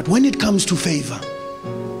 But when it comes to favor,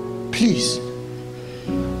 please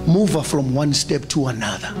move her from one step to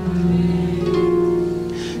another.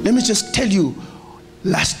 Let me just tell you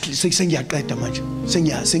lastly, sengiyaqeda manje,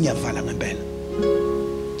 sengiyavala ngempela.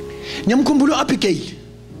 Nyamkhumbula Abigail.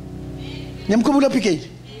 Nyamkhumbula Abigail.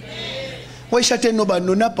 Wayishate nobani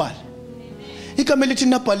noNabhal. Igama elithi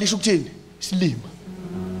Nabhal lisho ukuthini? Silima.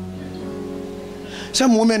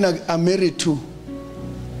 Some women are married to,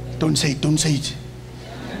 don't say it.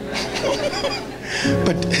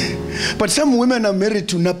 But some women are married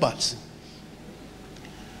to Nabals.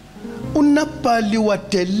 uNabhali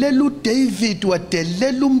wadelela uDavid,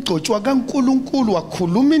 wadelela umgcotshwa kaNkulunkulu,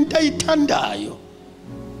 wakhuluma into ayithandayo.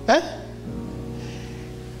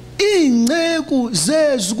 Ingceku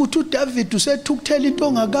zeza ukuthi uDavid usethukuthela into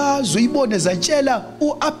ongakazi uyibone zatshela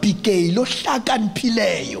uAbigail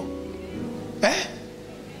ohlakaniphileyo.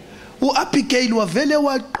 uAbigail wavele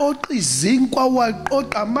waqoqa izinkwa,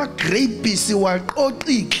 waqoqa amagrapes,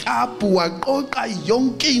 waqoqa iklabhu, waqoqa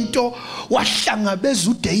yonke into, wahlangabeza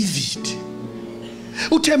uDavid.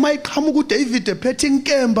 Uthe mayiqhamuka uDavid ephethe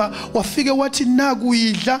inkemba, wafike wathi naku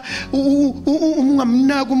idla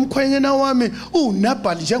ungamnaka umkhwenyana wami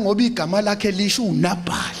uNabhali njengoba igama lakhe lisho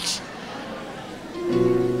uNabhali.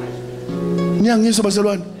 Niyangizwa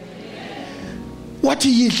bazalwane?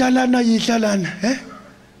 Wathi yidlalana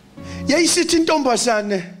yayisithi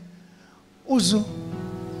intombazane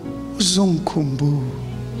uzungikhumbula.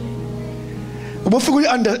 Ubofika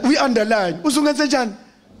uyi-underline uzungenze njani?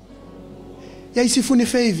 Yayisifuna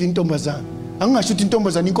ifavor intombazane. Angingasho ukuthi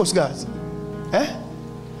intombazane inkosikazi.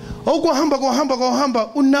 Okuhamba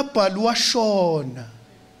uNabhali washona.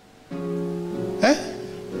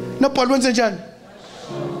 Nabhali wenze njani?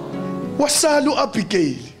 Wasala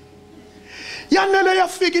uAbigail. Yanele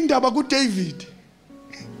yafika indaba kuDavid.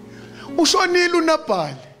 Ushonile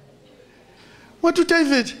uNabhali. Wathi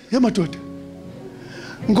uDavid, "Yemadoda,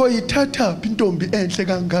 ngoyithatha intombi enhle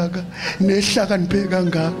kangaka nehlakaniphe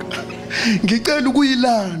kangaka. Ngicela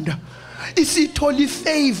ukuyilanda. Isithola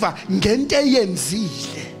ifavor ngento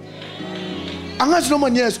eyenzile." Angazi noma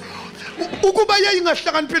niyezwa. ukuba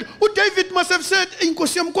yayingahlakaniphile uDavid must have said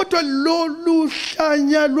inkosi yami kodwa lolu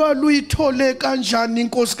hlanya lwaluyithole kanjani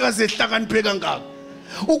inkosikazi ehlakaniphe kangaka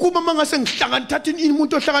ukuba mangase ngihlakani thatha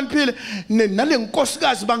umuntu ohlakaniphile nale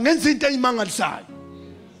nkosikazi bangenza into eyimangalisayo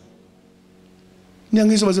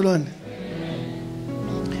niyangizwa bazalwane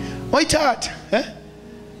wayithatha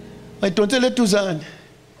wayidonsela eduzane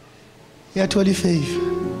yathola ifavor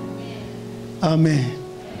amen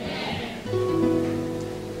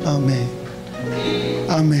amen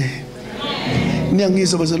amen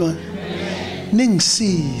niyangizwa bazalwane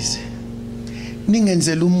ningisize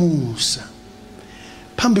ningenzela umusa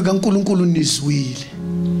phambi kaNkulunkulu nizwile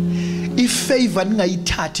ifavor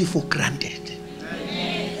ningayithathi for granted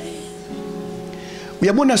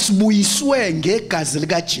uyabona sibuyiswe ngegazi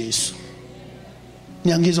lika Jesu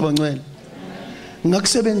niyangizwa bangcwele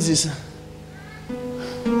ngakusebenzisa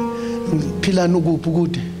philana ukuphi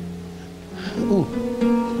kude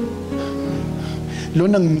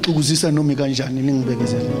lona ngimxukuzisa noma kanjani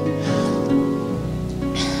ningibekezele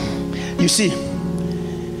you see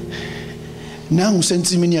nangu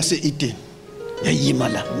sensimini yase Eden yayima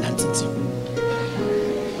la nansi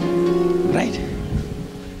right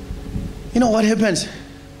you know what happens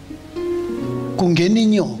kungena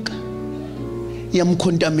inyoka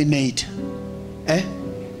yamcontaminate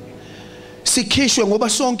sikhishwe ngoba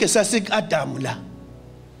sonke sasikuAdamu la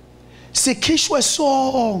sikhishwe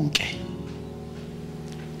sonke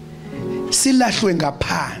silahlwe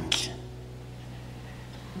ngaphandle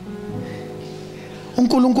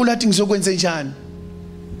uNkulunkulu athi ngizokwenza njani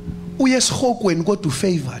uyesihogweni kodwa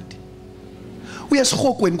ufavored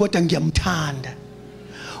uyesihogweni kodwa ngiyamthanda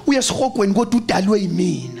uyesihogweni kodwa udalwe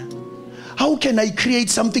yimina how can I create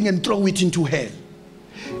something and throw it into hell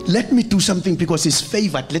let me do something because he's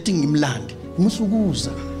favored letting him land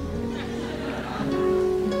musukuza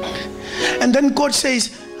and then God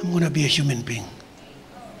says I'm going to be a human being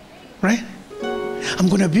right I'm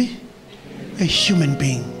going to be a human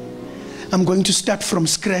being I'm going to start from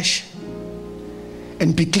scratch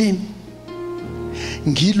and be clean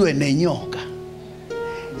ngilwe nenyoka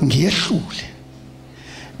ngiyehlule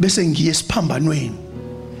bese ngiye esiphambanweni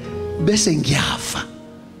bese ngiyafa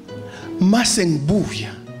mase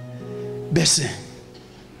ngibuya bese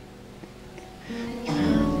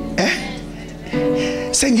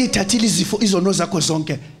sengithathile izifo izono zakho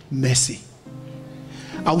zonke mercy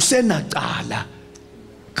awusenacala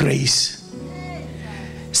grace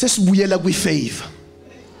sesibuyela kwi-favor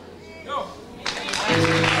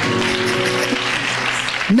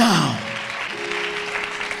now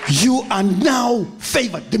you are now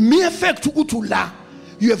favored the mere fact ukuthi la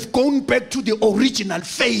you have gone back to the original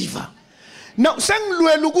favor now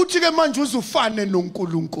sengilwela ukuthi ke manje uzufane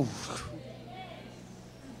noNkulunkulu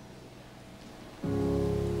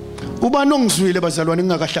ubani ongizwile bazalwane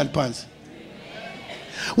ngingakahlali phansi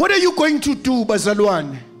what are you going to do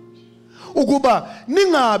bazalwane ukuba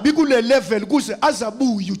ningabi kule level kuze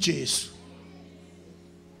azabuye uJesu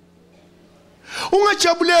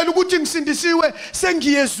ungajabulela ukuthi ngisindisiwe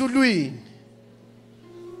sengiyezulwini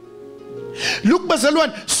look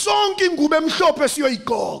bazalwane sonke ingubo emhlophe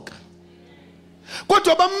siyoyigoqa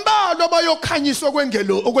kodwa bambalwa bayokhanyiswa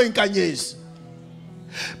kwengelo okwenkanyezi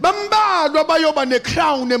bambalwa bayoba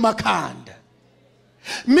necrown emakhanda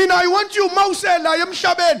mina I want you mawusela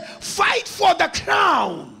emhlabeni fight for the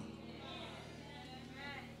crown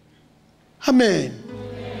amen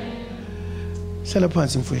sala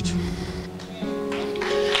phansi mfowethu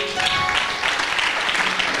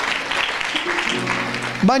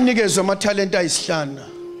banikezwe amathalenta ayisihlanu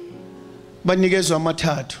banikezwe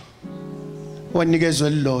amathathu wanikezwe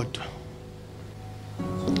elilodwa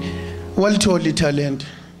walithola ithalenta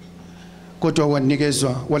kodwa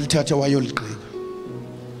wanikezwa walithatha wayoligqiba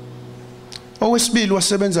owesibili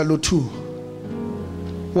wasebenza lo2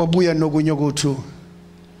 wabuya nokunye ko2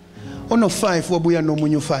 ono5 wabuya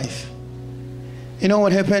nomunye u5 you know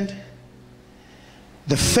what happened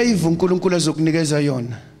the favor uNkulunkulu azokunikeza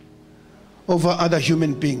yona over other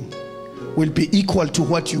human being will be equal to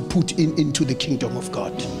what you put into the kingdom of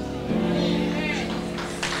God.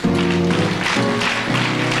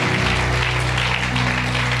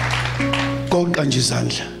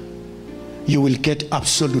 You will get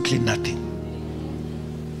absolutely nothing.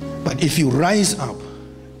 But if you rise up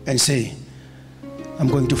and say, I'm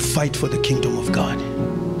going to fight for the kingdom of God,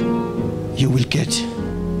 you will get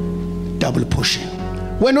double portion.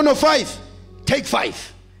 When no 5, take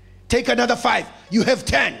 5. Take another 5. You have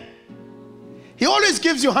 10. He always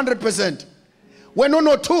gives you 100%. When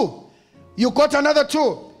no 2, you got another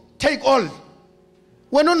 2. Take all.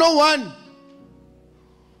 When no 1,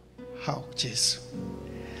 how Jesus?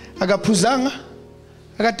 Agaphuzanga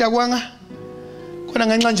akadakwanga khona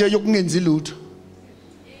ngenxa nje yokungenzi lutho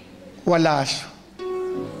walahla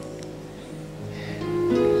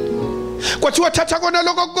kwathi wathatha kona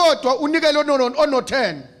lokho kodwa unikele ono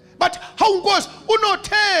 10 but how Nkosi uno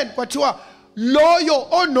 10 kwathiwa loyo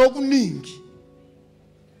onokuningi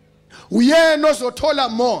uyena ozothola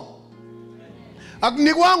more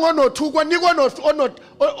akunikwanga ono 2 kwanikwa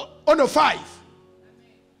ono 5.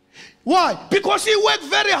 Why? Because he worked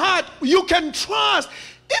very hard. You can trust.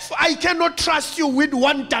 If I cannot trust you with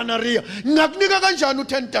 1 denarii, ngakunika kanjani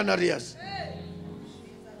 10 denarius?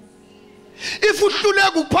 If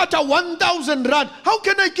uhluleka ukuphatha 1,000 rand, how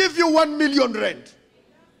can I give you 1 million rand?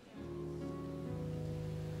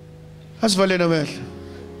 Asivalena mehlo.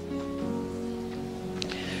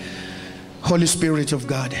 Holy Spirit of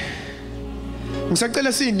God.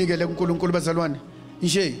 Ngisacela sinikele kuNkulunkulu bazalwane.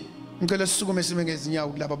 Nje ngicela sisukume sime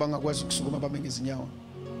ngezinyawo kulabo abangakwazi ukusukuma bame ngezinyawo.